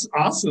 no, that's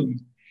awesome.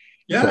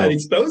 Yeah, it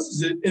So,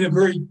 exposes it in a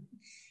very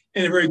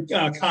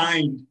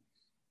kind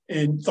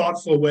and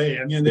thoughtful way.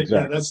 I mean, yeah,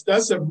 exactly.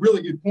 that's a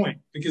really good point,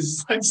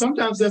 because like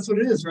sometimes that's what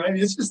it is, right?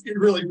 It's just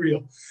really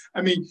real.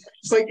 I mean,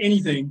 it's like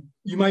anything.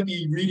 You might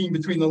be reading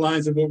between the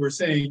lines of what we're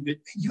saying, but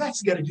you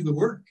actually got to do the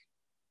work,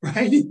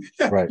 right?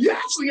 Right. You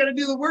actually got to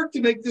do the work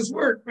to make this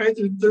work, right?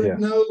 There's Yeah,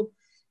 no,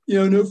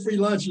 no free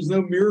lunch. There's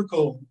no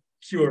miracle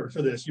cure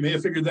for this. You may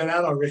have figured that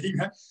out already,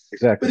 right? But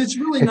exactly. it's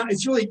really not.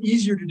 It's really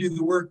easier to do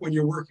the work when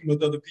you're working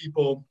with other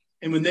people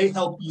and when they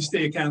help you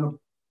stay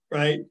accountable,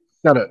 right?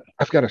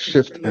 I've got to In a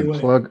shift friendly and way.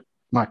 plug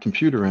my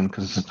computer in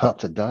because it's about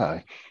to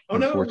die, Oh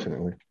no.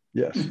 unfortunately.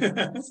 Yes.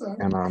 Sorry.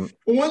 And Well,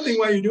 one thing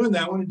while you're doing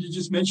that, I wanted to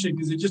just mention,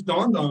 because it just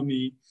dawned on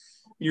me,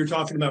 you're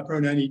talking about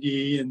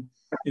Pro90D and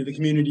the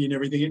community and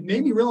everything. It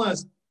made me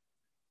realize,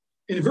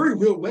 in a very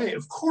real way,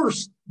 of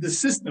course, the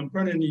system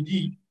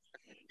Pro90D,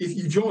 if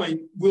you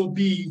join, will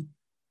be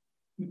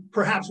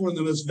perhaps one of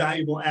the most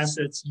valuable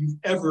assets you've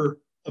ever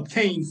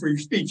obtained for your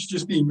speech,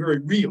 just being very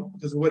real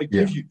because of what it yeah,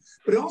 gives you.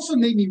 But it also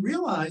made me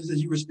realize,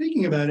 as you were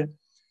speaking about it,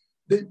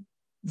 that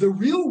the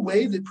real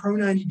way that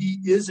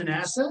Pro90D is an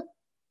asset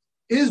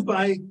is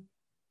by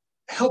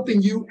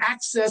helping you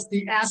access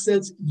the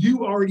assets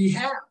you already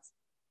have.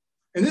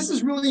 And this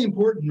is really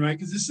important, right?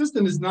 Because the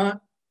system is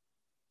not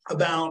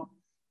about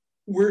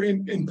we're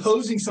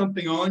imposing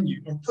something on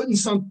you or putting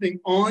something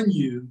on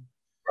you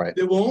right.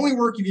 that will only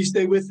work if you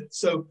stay with it.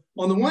 So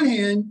on the one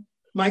hand,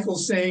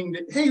 Michael's saying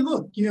that, hey,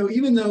 look,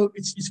 even though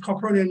it's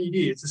called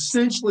Pro90D, it's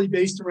essentially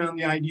based around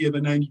the idea of a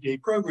 90-day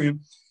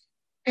program.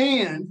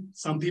 And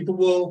some people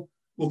will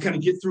kind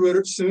of get through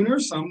it sooner.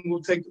 Some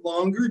will take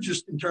longer,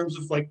 just in terms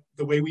of like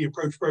the way we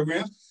approach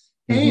programs.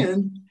 Mm-hmm.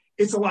 And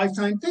it's a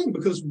lifetime thing,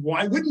 because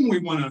why wouldn't we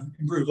want to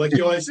improve? Like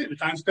you always say, the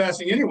time's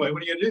passing anyway.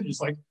 What are you going to do?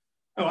 Just like,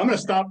 oh, I'm going to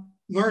stop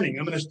learning.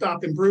 I'm going to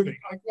stop improving.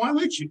 Like, why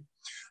would you?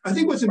 I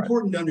think what's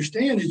important to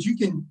understand is you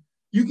can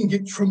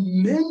get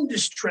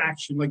tremendous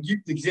traction. Like the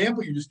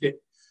example you just gave,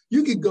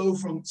 you could go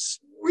from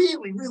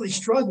really, really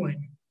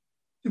struggling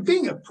to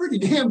being a pretty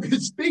damn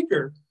good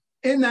speaker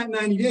in that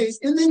 90 days.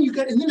 And then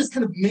it's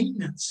kind of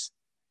maintenance.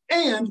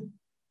 And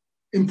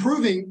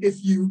improving if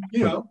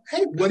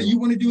hey, what do you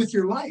want to do with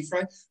your life,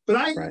 right? But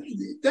Right.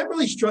 that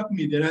really struck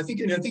me, that I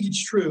think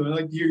it's true. I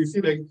like to hear your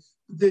feedback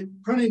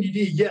that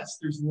Pro90D, yes,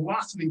 there's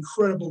lots of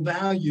incredible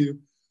value,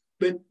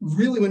 but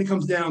really when it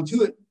comes down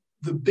to it,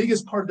 the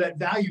biggest part of that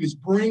value is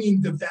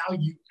bringing the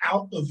value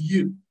out of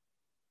you,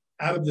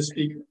 out of the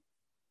speaker.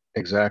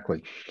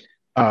 Exactly.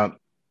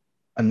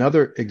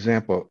 Another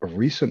example, a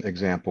recent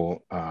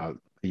example, a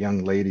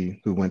young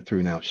lady who went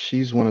through now,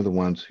 she's one of the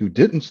ones who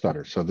didn't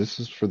stutter. So this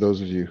is for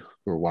those of you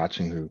who are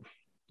watching who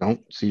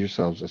don't see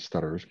yourselves as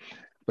stutterers,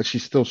 but she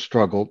still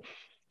struggled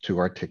to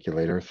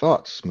articulate her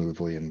thoughts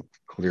smoothly and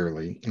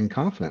clearly and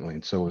confidently,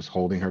 and so was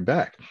holding her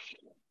back.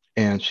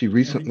 And she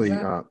recently,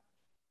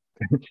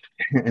 Exactly.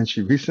 and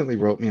she recently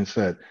wrote me and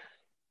said,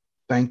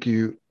 "Thank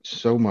you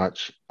so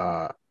much.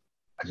 I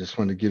just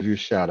wanted to give you a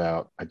shout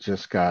out. I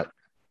just got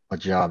a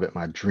job at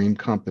my dream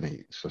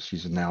company." So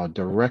she's now a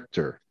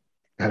director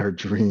at her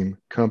dream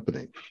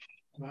company.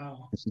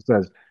 Wow. And she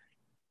says,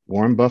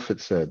 Warren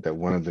Buffett said that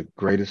one of the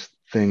greatest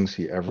things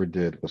he ever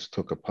did was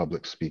took a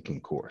public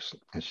speaking course.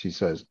 And she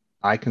says,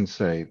 I can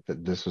say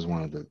that this is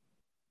one of the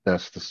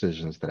best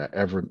decisions that I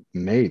ever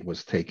made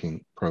was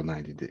taking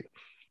Pro90D,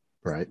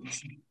 right?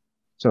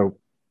 So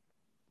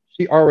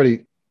she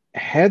already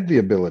had the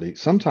ability.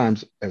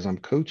 Sometimes as I'm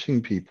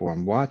coaching people,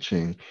 I'm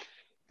watching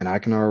and I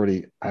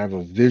have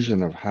a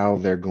vision of how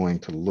they're going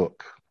to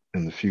look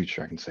in the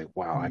future. I can say,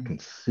 wow, I can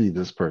see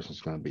this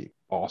person's going to be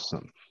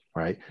awesome,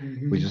 right?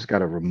 We just got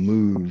to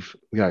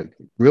we got to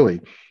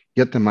really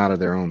get them out of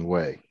their own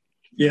way.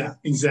 Yeah,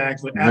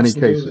 exactly. In many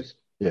Absolutely. cases,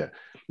 yeah,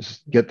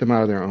 just get them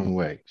out of their own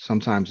way.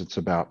 Sometimes it's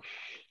about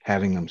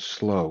having them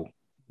slow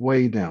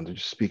way down. They're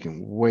just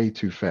speaking way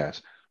too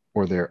fast,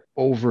 or they're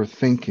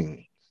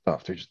overthinking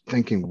stuff. They're just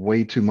thinking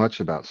way too much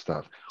about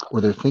stuff,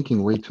 or they're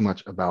thinking way too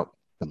much about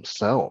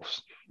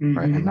themselves,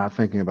 right? And not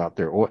thinking about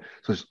so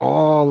there's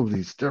all of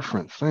these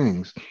different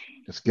things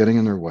that's getting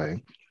in their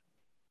way.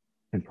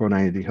 And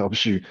Pro90D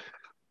helps you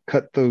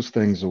cut those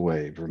things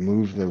away,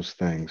 remove those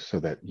things so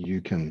that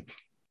you can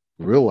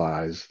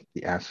realize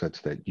the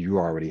assets that you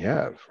already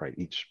have, right?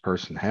 Each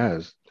person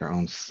has their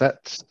own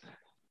sets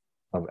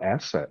of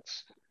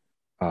assets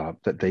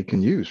that they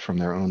can use from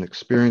their own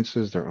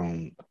experiences, their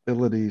own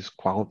abilities,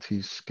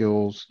 qualities,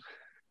 skills,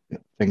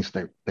 things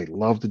they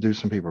love to do.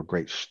 Some people are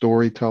great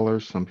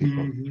storytellers. Some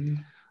people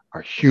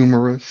are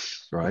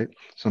humorous, right?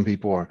 Some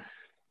people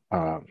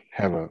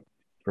have a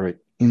very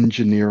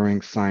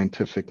engineering,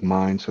 scientific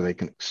mind, so they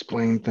can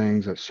explain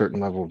things at a certain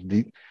level of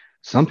deep.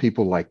 Some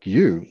people, like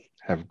you,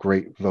 have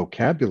great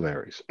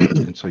vocabularies,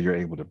 and so you're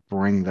able to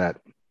bring that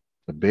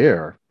to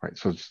bear, right?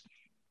 So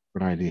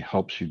Pro90D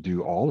helps you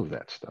do all of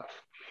that stuff.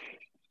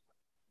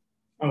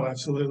 Oh,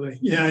 absolutely.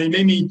 Yeah, it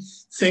made me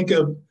think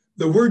of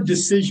the word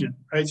decision,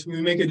 right? So when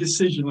we make a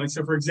decision, like,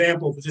 so for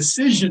example, the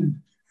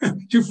decision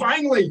to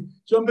finally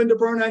jump into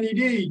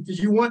Pro90D because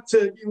you want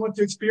to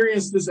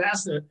experience this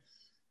asset.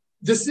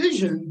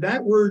 Decision,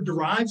 that word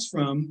derives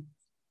from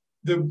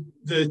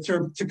the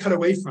term to cut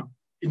away from.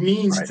 It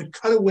means to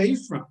cut away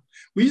from.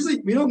 We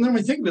don't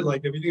normally think of it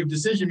like that. We think of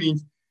decision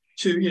means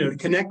to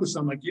connect with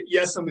someone, like,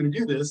 yes, I'm going to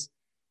do this.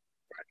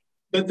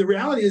 But the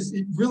reality is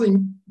it really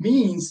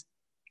means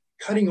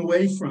cutting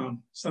away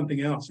from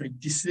something else, right?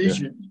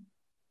 Decision,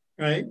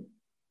 right?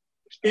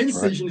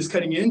 Incision is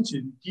cutting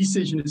into,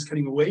 decision is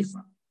cutting away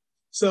from.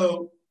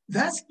 So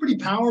that's pretty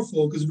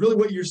powerful because really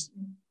what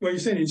you're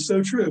saying is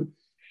so true.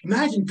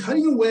 Imagine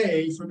cutting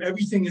away from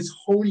everything that's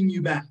holding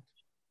you back,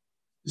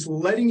 just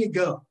letting it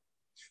go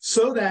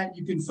so that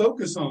you can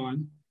focus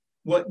on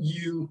what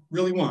you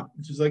really want,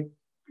 which is like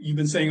you've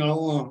been saying all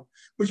along,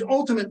 which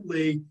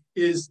ultimately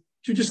is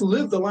to just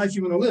live the life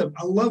you want to live.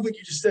 I love what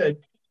you just said.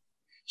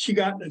 She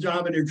got a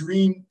job in her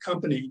dream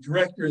company,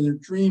 director in their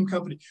dream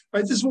company,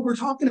 right? This is what we're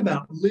talking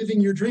about,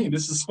 living your dream.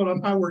 This is what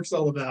my work's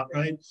all about,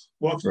 right?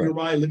 Walking your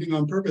ride, living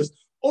on purpose.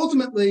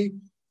 Ultimately,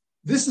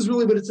 this is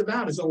really what it's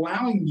about, is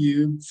allowing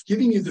you,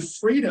 giving you the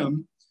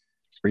freedom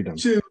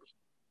to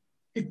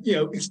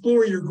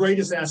explore your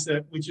greatest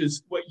asset, which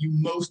is what you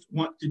most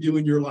want to do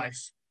in your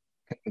life.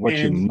 What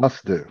you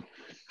must do.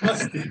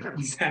 Must do,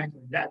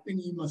 exactly. That thing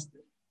you must do.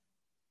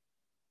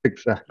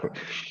 Exactly.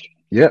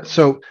 Yeah,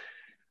 so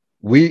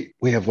we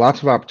have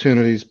lots of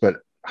opportunities, but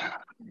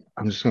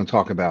I'm just going to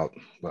talk about,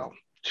 well,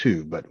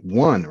 two, but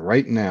one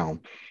right now,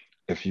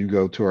 if you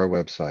go to our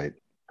website,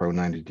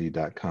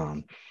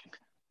 pro90d.com,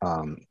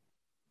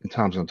 and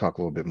Tom's going to talk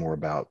a little bit more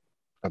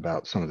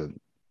about some of the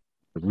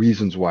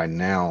reasons why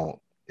now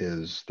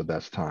is the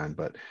best time,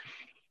 but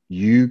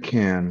you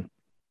can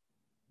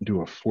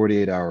do a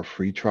 48-hour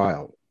free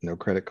trial, no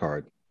credit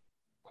card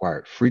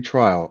required, free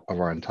trial of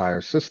our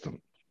entire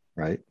system,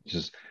 right?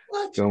 Just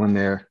go in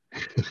there.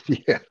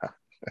 Yeah.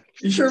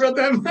 You sure about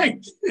that,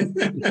 Mike?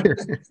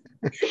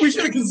 We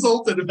should have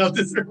consulted about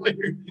this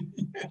earlier.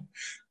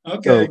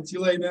 Okay, so, too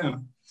late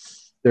now.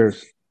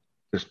 There's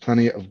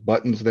plenty of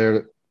buttons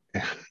there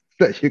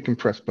that you can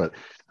press, but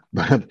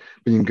you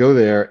can go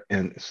there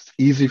and it's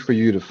easy for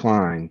you to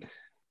find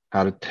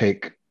how to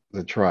take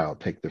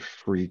the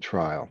free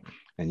trial.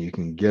 and you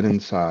can get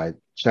inside,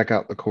 check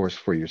out the course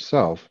for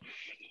yourself,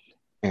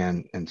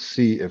 and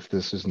see if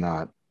this is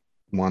not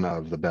one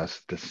of the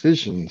best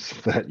decisions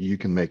that you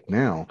can make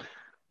now.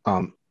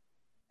 Um,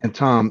 and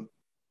Tom,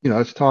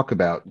 let's talk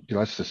about,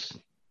 let's just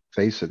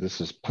face it,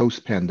 this is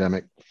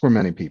post-pandemic for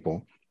many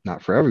people,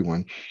 not for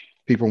everyone.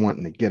 People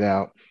wanting to get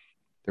out,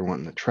 they're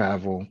wanting to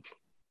travel,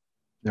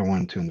 they're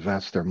wanting to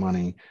invest their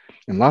money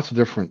in lots of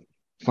different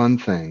fun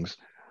things,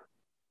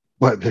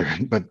 but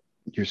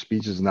your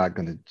speech is not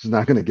going to, it's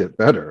not going to get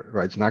better,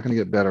 right? It's not going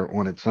to get better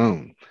on its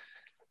own.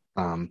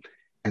 Um,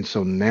 and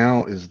so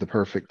now is the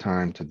perfect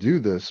time to do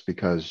this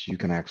because you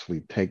can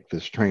actually take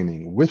this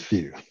training with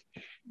you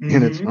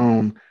in its Mm-hmm.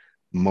 own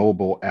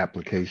mobile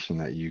application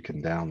that you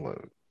can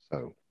download.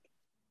 So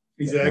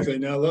Exactly.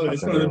 Now, I love it. about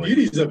It's that one of the earlier.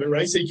 beauties of it,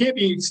 right? So you can't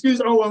be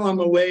excused, oh, well, I'm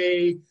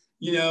away,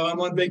 I'm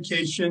on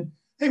vacation.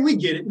 Hey, we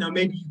get it. Now,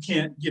 maybe you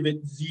can't give it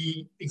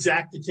the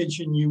exact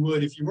attention you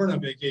would if you weren't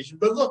on vacation.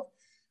 But look,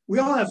 we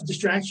all have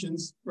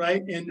distractions,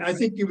 right? And I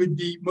think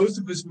most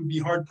of us would be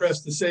hard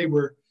pressed to say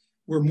we're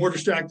more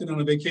distracted on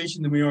a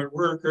vacation than we are at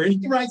work or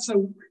anything, right?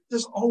 So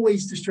there's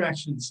always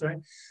distractions, right?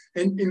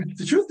 And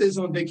the truth is,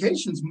 on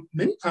vacations,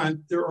 many times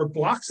there are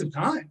blocks of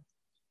time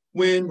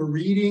when we're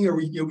reading, or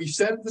we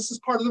said this is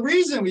part of the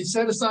reason we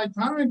set aside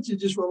time to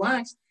just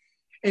relax,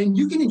 and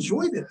you can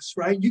enjoy this,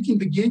 right? You can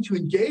begin to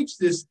engage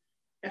this.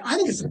 And I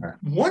think it's a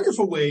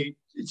wonderful way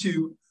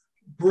to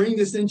bring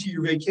this into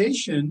your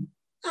vacation,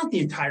 not the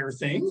entire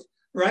thing,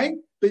 right?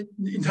 But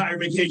the entire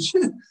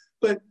vacation,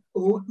 but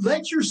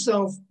let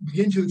yourself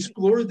begin to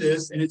explore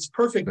this. And it's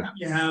perfect that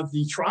you have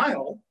the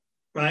trial,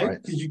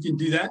 right? Because you can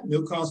do that,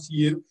 no cost to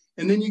you.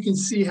 And then you can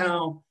see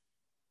how,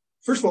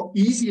 first of all,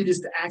 easy it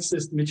is to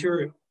access the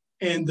material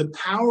and the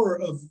power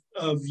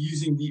of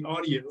using the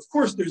audio. Of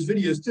course, there's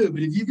videos too,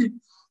 but if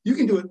you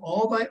can do it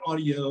all by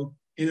audio,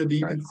 it'll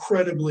be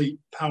incredibly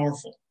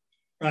powerful,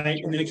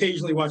 right? And then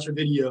occasionally watch a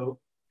video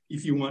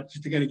if you want,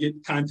 just to kind of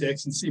get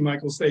context and see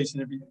Michael's face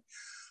and everything.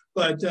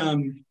 But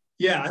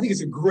yeah, I think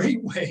it's a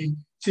great way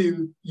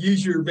to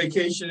use your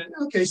vacation.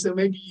 Okay, so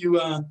maybe you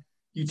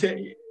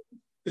take,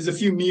 there's a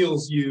few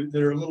meals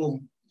that are a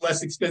little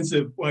less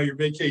expensive while you're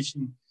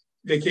vacationing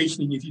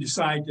if you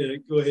decide to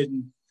go ahead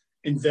and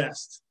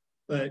invest.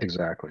 But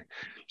exactly.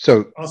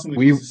 So awesome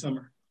we the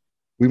summer.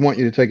 we want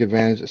you to take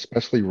advantage,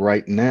 especially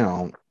right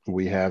now.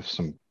 We have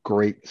some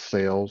great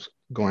sales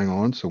going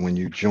on. So when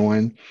you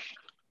join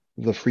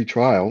the free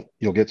trial,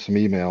 you'll get some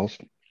emails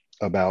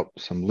about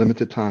some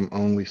limited time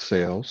only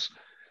sales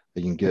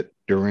that you can get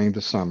during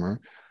the summer.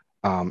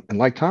 And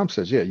like Tom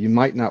says, yeah, you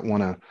might not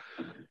want to,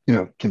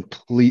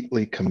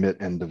 completely commit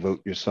and devote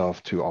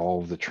yourself to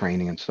all of the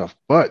training and stuff,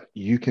 but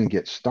you can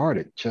get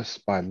started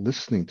just by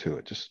listening to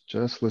it.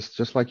 Just listen,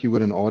 just like you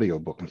would an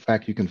audiobook. In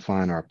fact, you can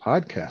find our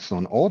podcasts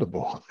on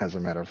Audible, as a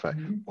matter of fact,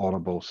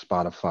 Audible,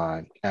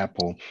 Spotify,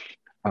 Apple,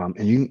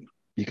 and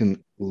you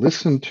can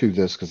listen to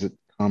this because it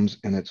comes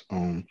in its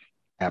own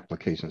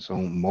application, its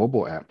own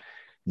mobile app,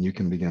 and you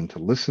can begin to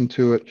listen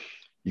to it.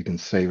 You can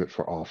save it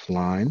for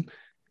offline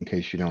in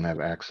case you don't have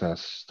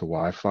access to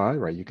Wi-Fi,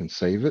 right? You can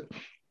save it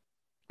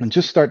and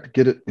just start to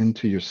get it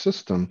into your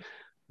system.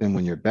 Then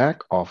when you're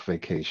back off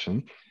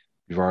vacation,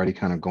 you've already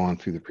kind of gone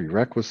through the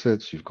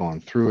prerequisites, you've gone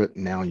through it.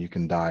 Now you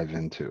can dive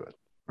into it,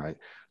 right?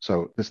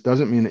 So this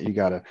doesn't mean that you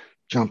got to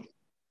jump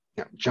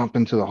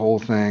into the whole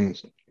thing,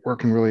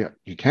 working really,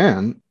 you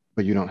can,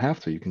 but you don't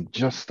have to. You can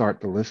just start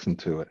to listen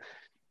to it.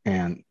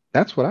 And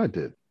that's what I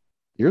did.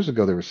 Years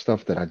ago, there was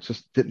stuff that I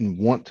just didn't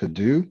want to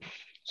do.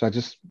 So I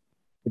just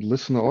would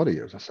listen to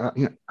audios. I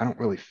said, I don't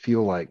really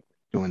feel like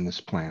doing this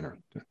planner.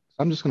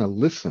 I'm just going to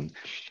listen.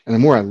 And the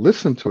more I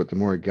listened to it, the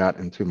more it got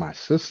into my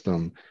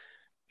system.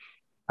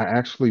 I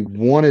actually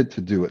wanted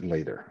to do it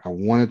later. I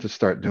wanted to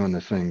start doing the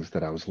things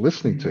that I was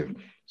listening to.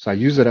 So I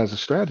use it as a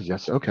strategy. I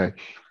said, okay,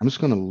 I'm just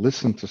going to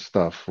listen to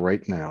stuff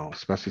right now,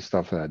 especially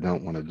stuff that I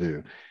don't want to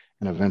do.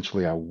 And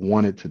eventually I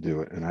wanted to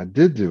do it. And I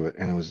did do it.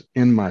 And it was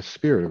in my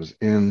spirit. It was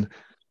in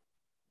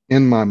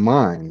my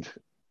mind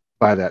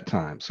by that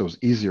time. So it was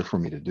easier for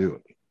me to do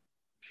it.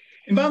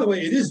 And by the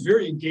way, it is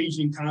very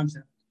engaging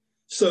content.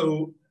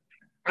 So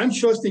I'm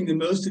trusting that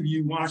most of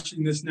you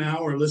watching this now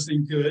or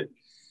listening to it,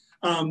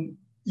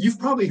 you've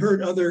probably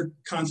heard other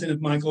content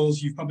of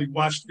Michael's, you've probably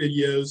watched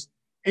videos,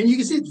 and you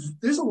can see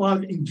there's a lot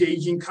of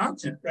engaging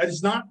content, right?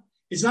 It's not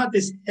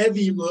this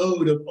heavy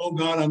load of, oh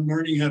God, I'm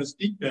learning how to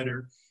speak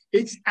better.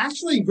 It's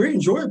actually very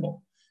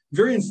enjoyable,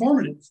 very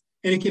informative,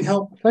 and it can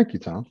help. Thank you,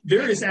 Tom.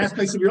 Various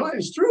aspects of your life.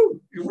 It's true,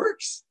 it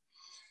works.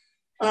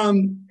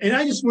 And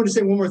I just want to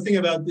say one more thing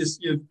about this.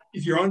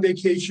 If you're on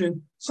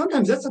vacation,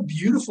 sometimes that's a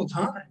beautiful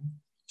time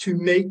to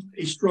make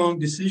a strong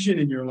decision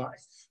in your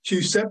life,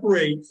 to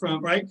separate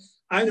from, right?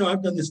 I know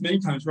I've done this many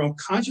times where I'll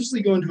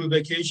consciously go into a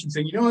vacation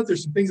saying, you know what,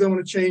 there's some things I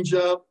want to change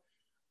up.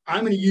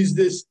 I'm going to use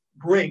this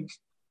break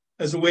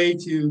as a way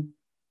to,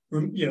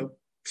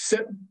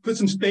 put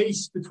some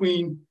space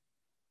between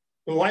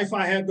the life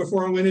I had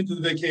before I went into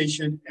the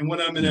vacation and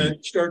what I'm going to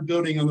start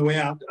building on the way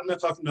out. I'm not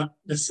talking about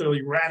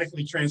necessarily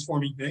radically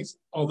transforming things,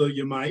 although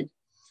you might,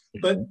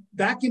 But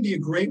that can be a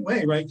great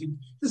way, right?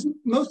 Because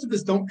most of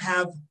us don't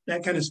have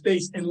that kind of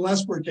space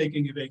unless we're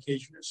taking a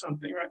vacation or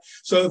something, right?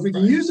 So if we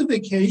can use a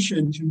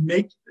vacation to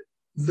make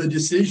the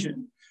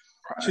decision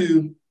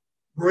to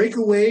break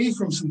away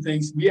from some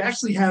things, we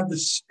actually have the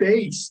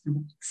space,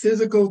 the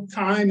physical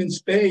time and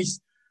space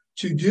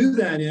to do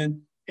that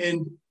in.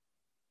 And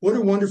what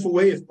a wonderful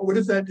way. What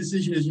if that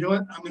decision is, you know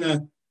what,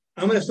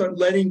 I'm gonna start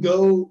letting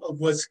go of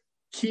what's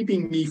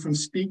keeping me from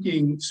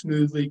speaking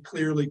smoothly,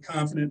 clearly,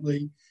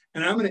 confidently,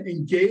 and I'm going to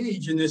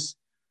engage in this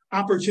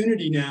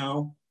opportunity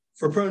now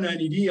for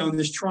Pro90D on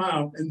this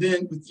trial, and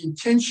then with the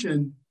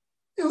intention,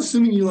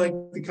 assuming you like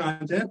the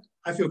content,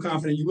 I feel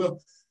confident you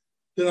will.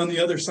 Then on the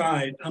other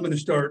side, I'm going to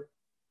start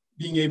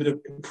being able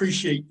to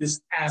appreciate this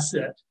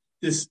asset,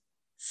 this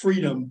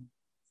freedom,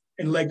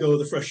 and let go of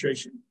the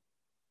frustration.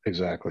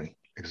 Exactly.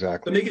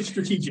 But make it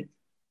strategic.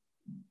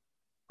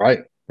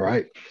 Right.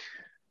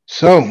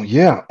 So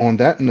yeah, on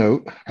that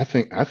note, I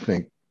think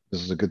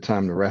this is a good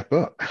time to wrap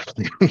up.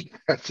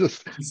 That's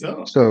just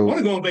so I want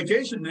to go on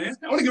vacation, man.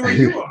 I want to go where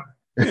you are.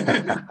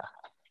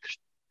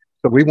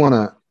 So we want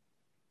to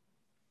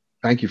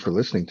thank you for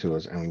listening to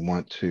us, and we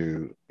want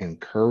to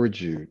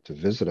encourage you to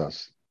visit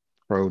us,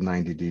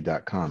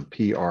 pro90d.com,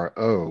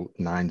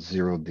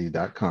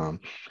 pro90d.com,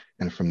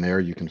 and from there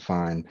you can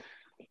find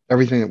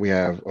everything that we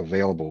have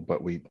available.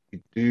 But we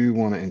do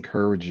want to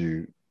encourage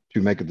you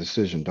to make a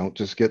decision. Don't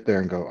just get there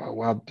and go, oh,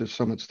 wow, there's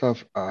so much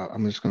stuff.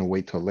 I'm just going to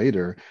wait till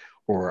later,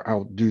 or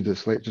I'll do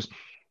this later. Just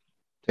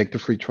take the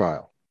free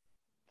trial.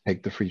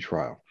 Take the free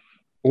trial.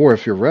 Or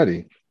if you're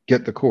ready,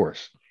 get the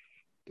course.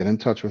 Get in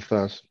touch with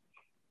us.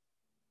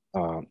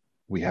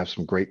 We have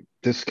some great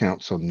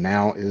discounts. So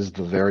now is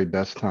the very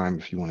best time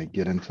if you want to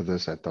get into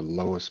this at the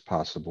lowest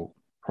possible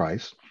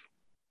price.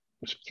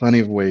 There's plenty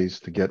of ways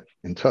to get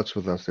in touch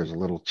with us. There's a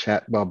little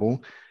chat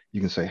bubble.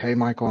 You can say, hey,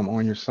 Michael, I'm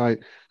on your site.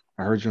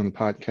 I heard you on the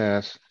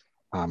podcast.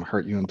 I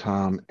heard you and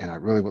Tom, and I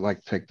really would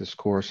like to take this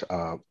course.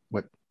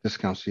 What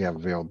discounts do you have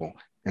available?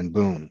 And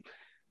boom,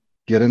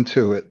 get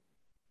into it.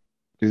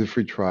 Do the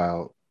free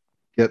trial.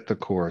 Get the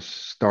course.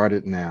 Start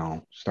it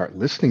now. Start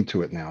listening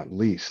to it now, at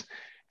least.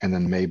 And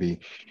then maybe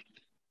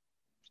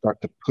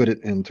start to put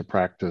it into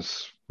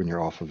practice when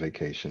you're off of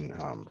vacation.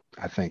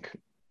 I think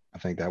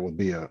that would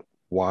be a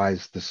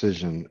wise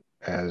decision.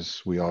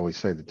 As we always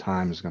say, the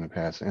time is going to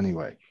pass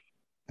anyway.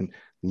 And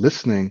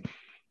listening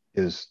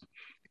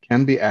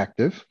can be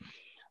active.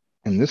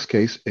 In this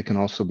case, it can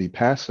also be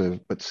passive,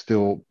 but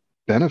still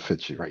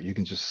benefits you, right? You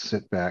can just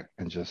sit back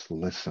and just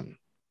listen.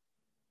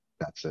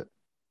 That's it.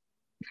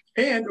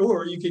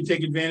 Or you can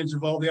take advantage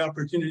of all the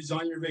opportunities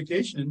on your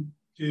vacation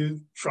to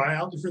try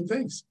out different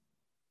things.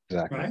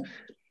 Exactly. Right?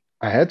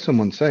 I had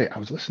someone say, I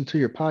was listening to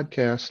your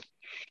podcast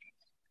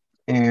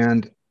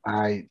and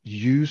I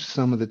used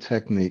some of the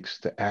techniques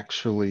to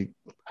actually,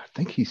 I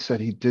think he said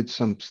he did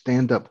some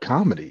stand-up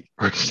comedy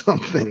or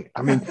something.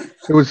 I mean,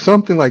 it was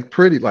something like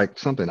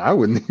something I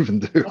wouldn't even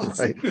do,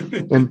 right?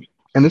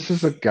 And this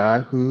is a guy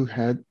who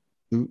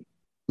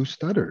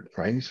stuttered,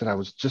 right? He said, I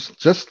was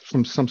just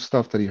from some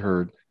stuff that he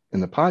heard in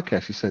the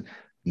podcast, he said,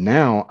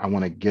 now I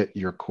want to get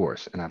your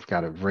course and I've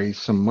got to raise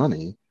some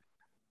money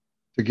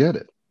to get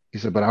it. He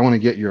said, but I want to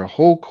get your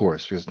whole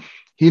course because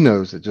he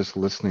knows that just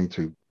listening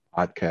to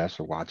podcasts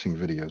or watching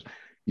videos,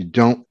 you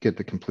don't get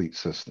the complete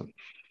system.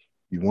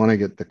 You want to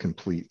get the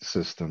complete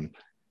system.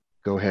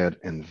 Go ahead,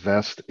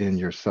 invest in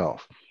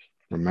yourself.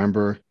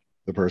 Remember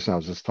the person I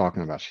was just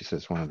talking about. She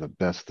says one of the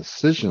best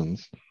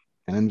decisions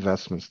and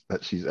investments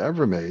that she's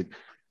ever made.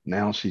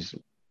 Now she's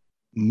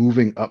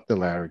moving up the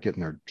ladder,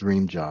 getting her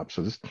dream job.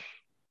 So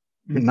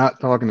we're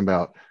not talking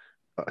about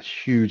a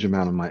huge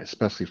amount of money,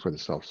 especially for the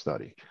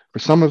self-study. For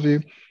some of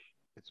you,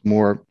 it's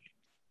more,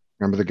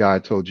 remember the guy I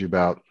told you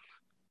about,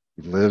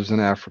 he lives in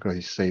Africa,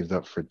 he's saved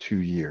up for 2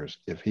 years.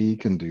 If he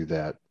can do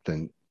that,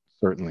 then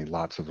certainly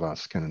lots of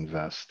us can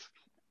invest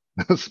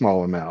a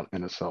small amount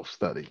in a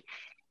self-study.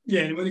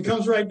 Yeah, and when it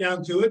comes right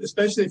down to it,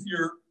 especially if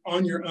you're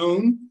on your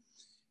own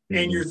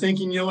and you're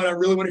thinking, you know what, I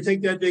really want to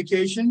take that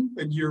vacation,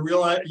 but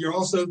you're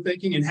also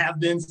thinking, and have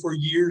been for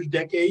years,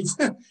 decades,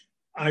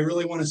 I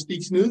really want to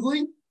speak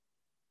smoothly.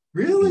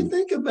 Really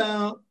think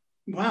about,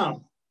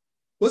 wow,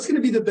 what's going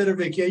to be the better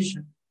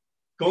vacation?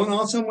 Going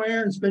off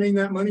somewhere and spending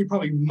that money,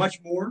 probably much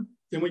more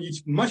than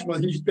much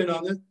money you spend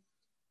on this,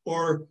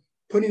 or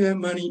putting that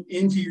money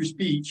into your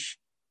speech.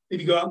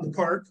 Maybe go out in the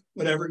park,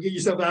 whatever, get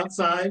yourself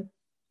outside,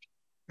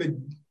 but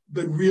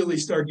really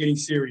start getting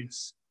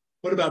serious.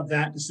 What about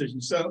that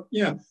decision? So,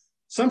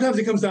 sometimes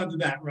it comes down to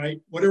that, right?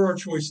 What are our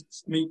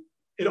choices? I mean,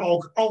 it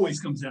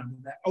always comes down to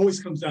that.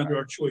 Always comes down to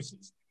our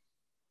choices.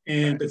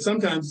 But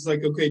sometimes it's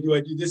like, okay, do I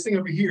do this thing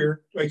over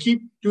here? Do I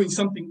keep doing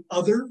something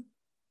other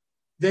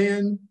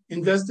than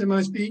invest in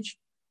my speech?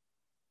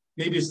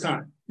 Maybe it's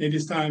time. Maybe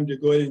it's time to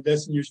go ahead and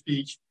invest in your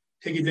speech.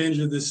 Take advantage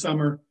of this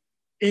summer.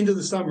 Into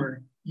the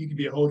summer, you could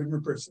be a whole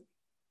different person.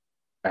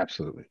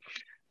 Absolutely.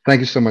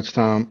 Thank you so much,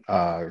 Tom.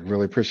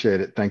 Really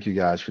appreciate it. Thank you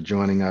guys for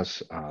joining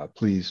us.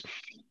 Please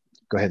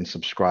go ahead and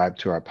subscribe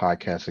to our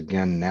podcast.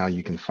 Again, now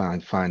you can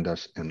find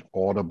us in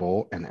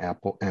Audible and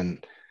Apple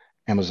and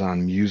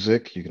Amazon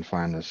Music. You can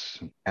find us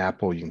on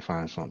Apple. You can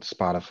find us on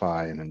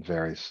Spotify and in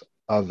various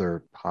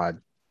other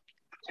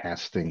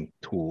podcasting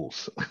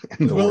tools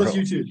in As the well as world.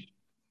 YouTube.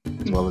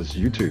 As well as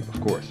YouTube,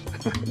 of course.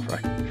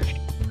 Right.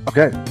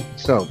 Okay.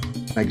 So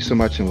thank you so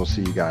much, and we'll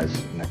see you guys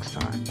next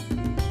time.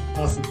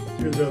 Awesome.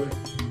 Cheers, brother.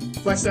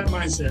 Flex that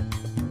mindset.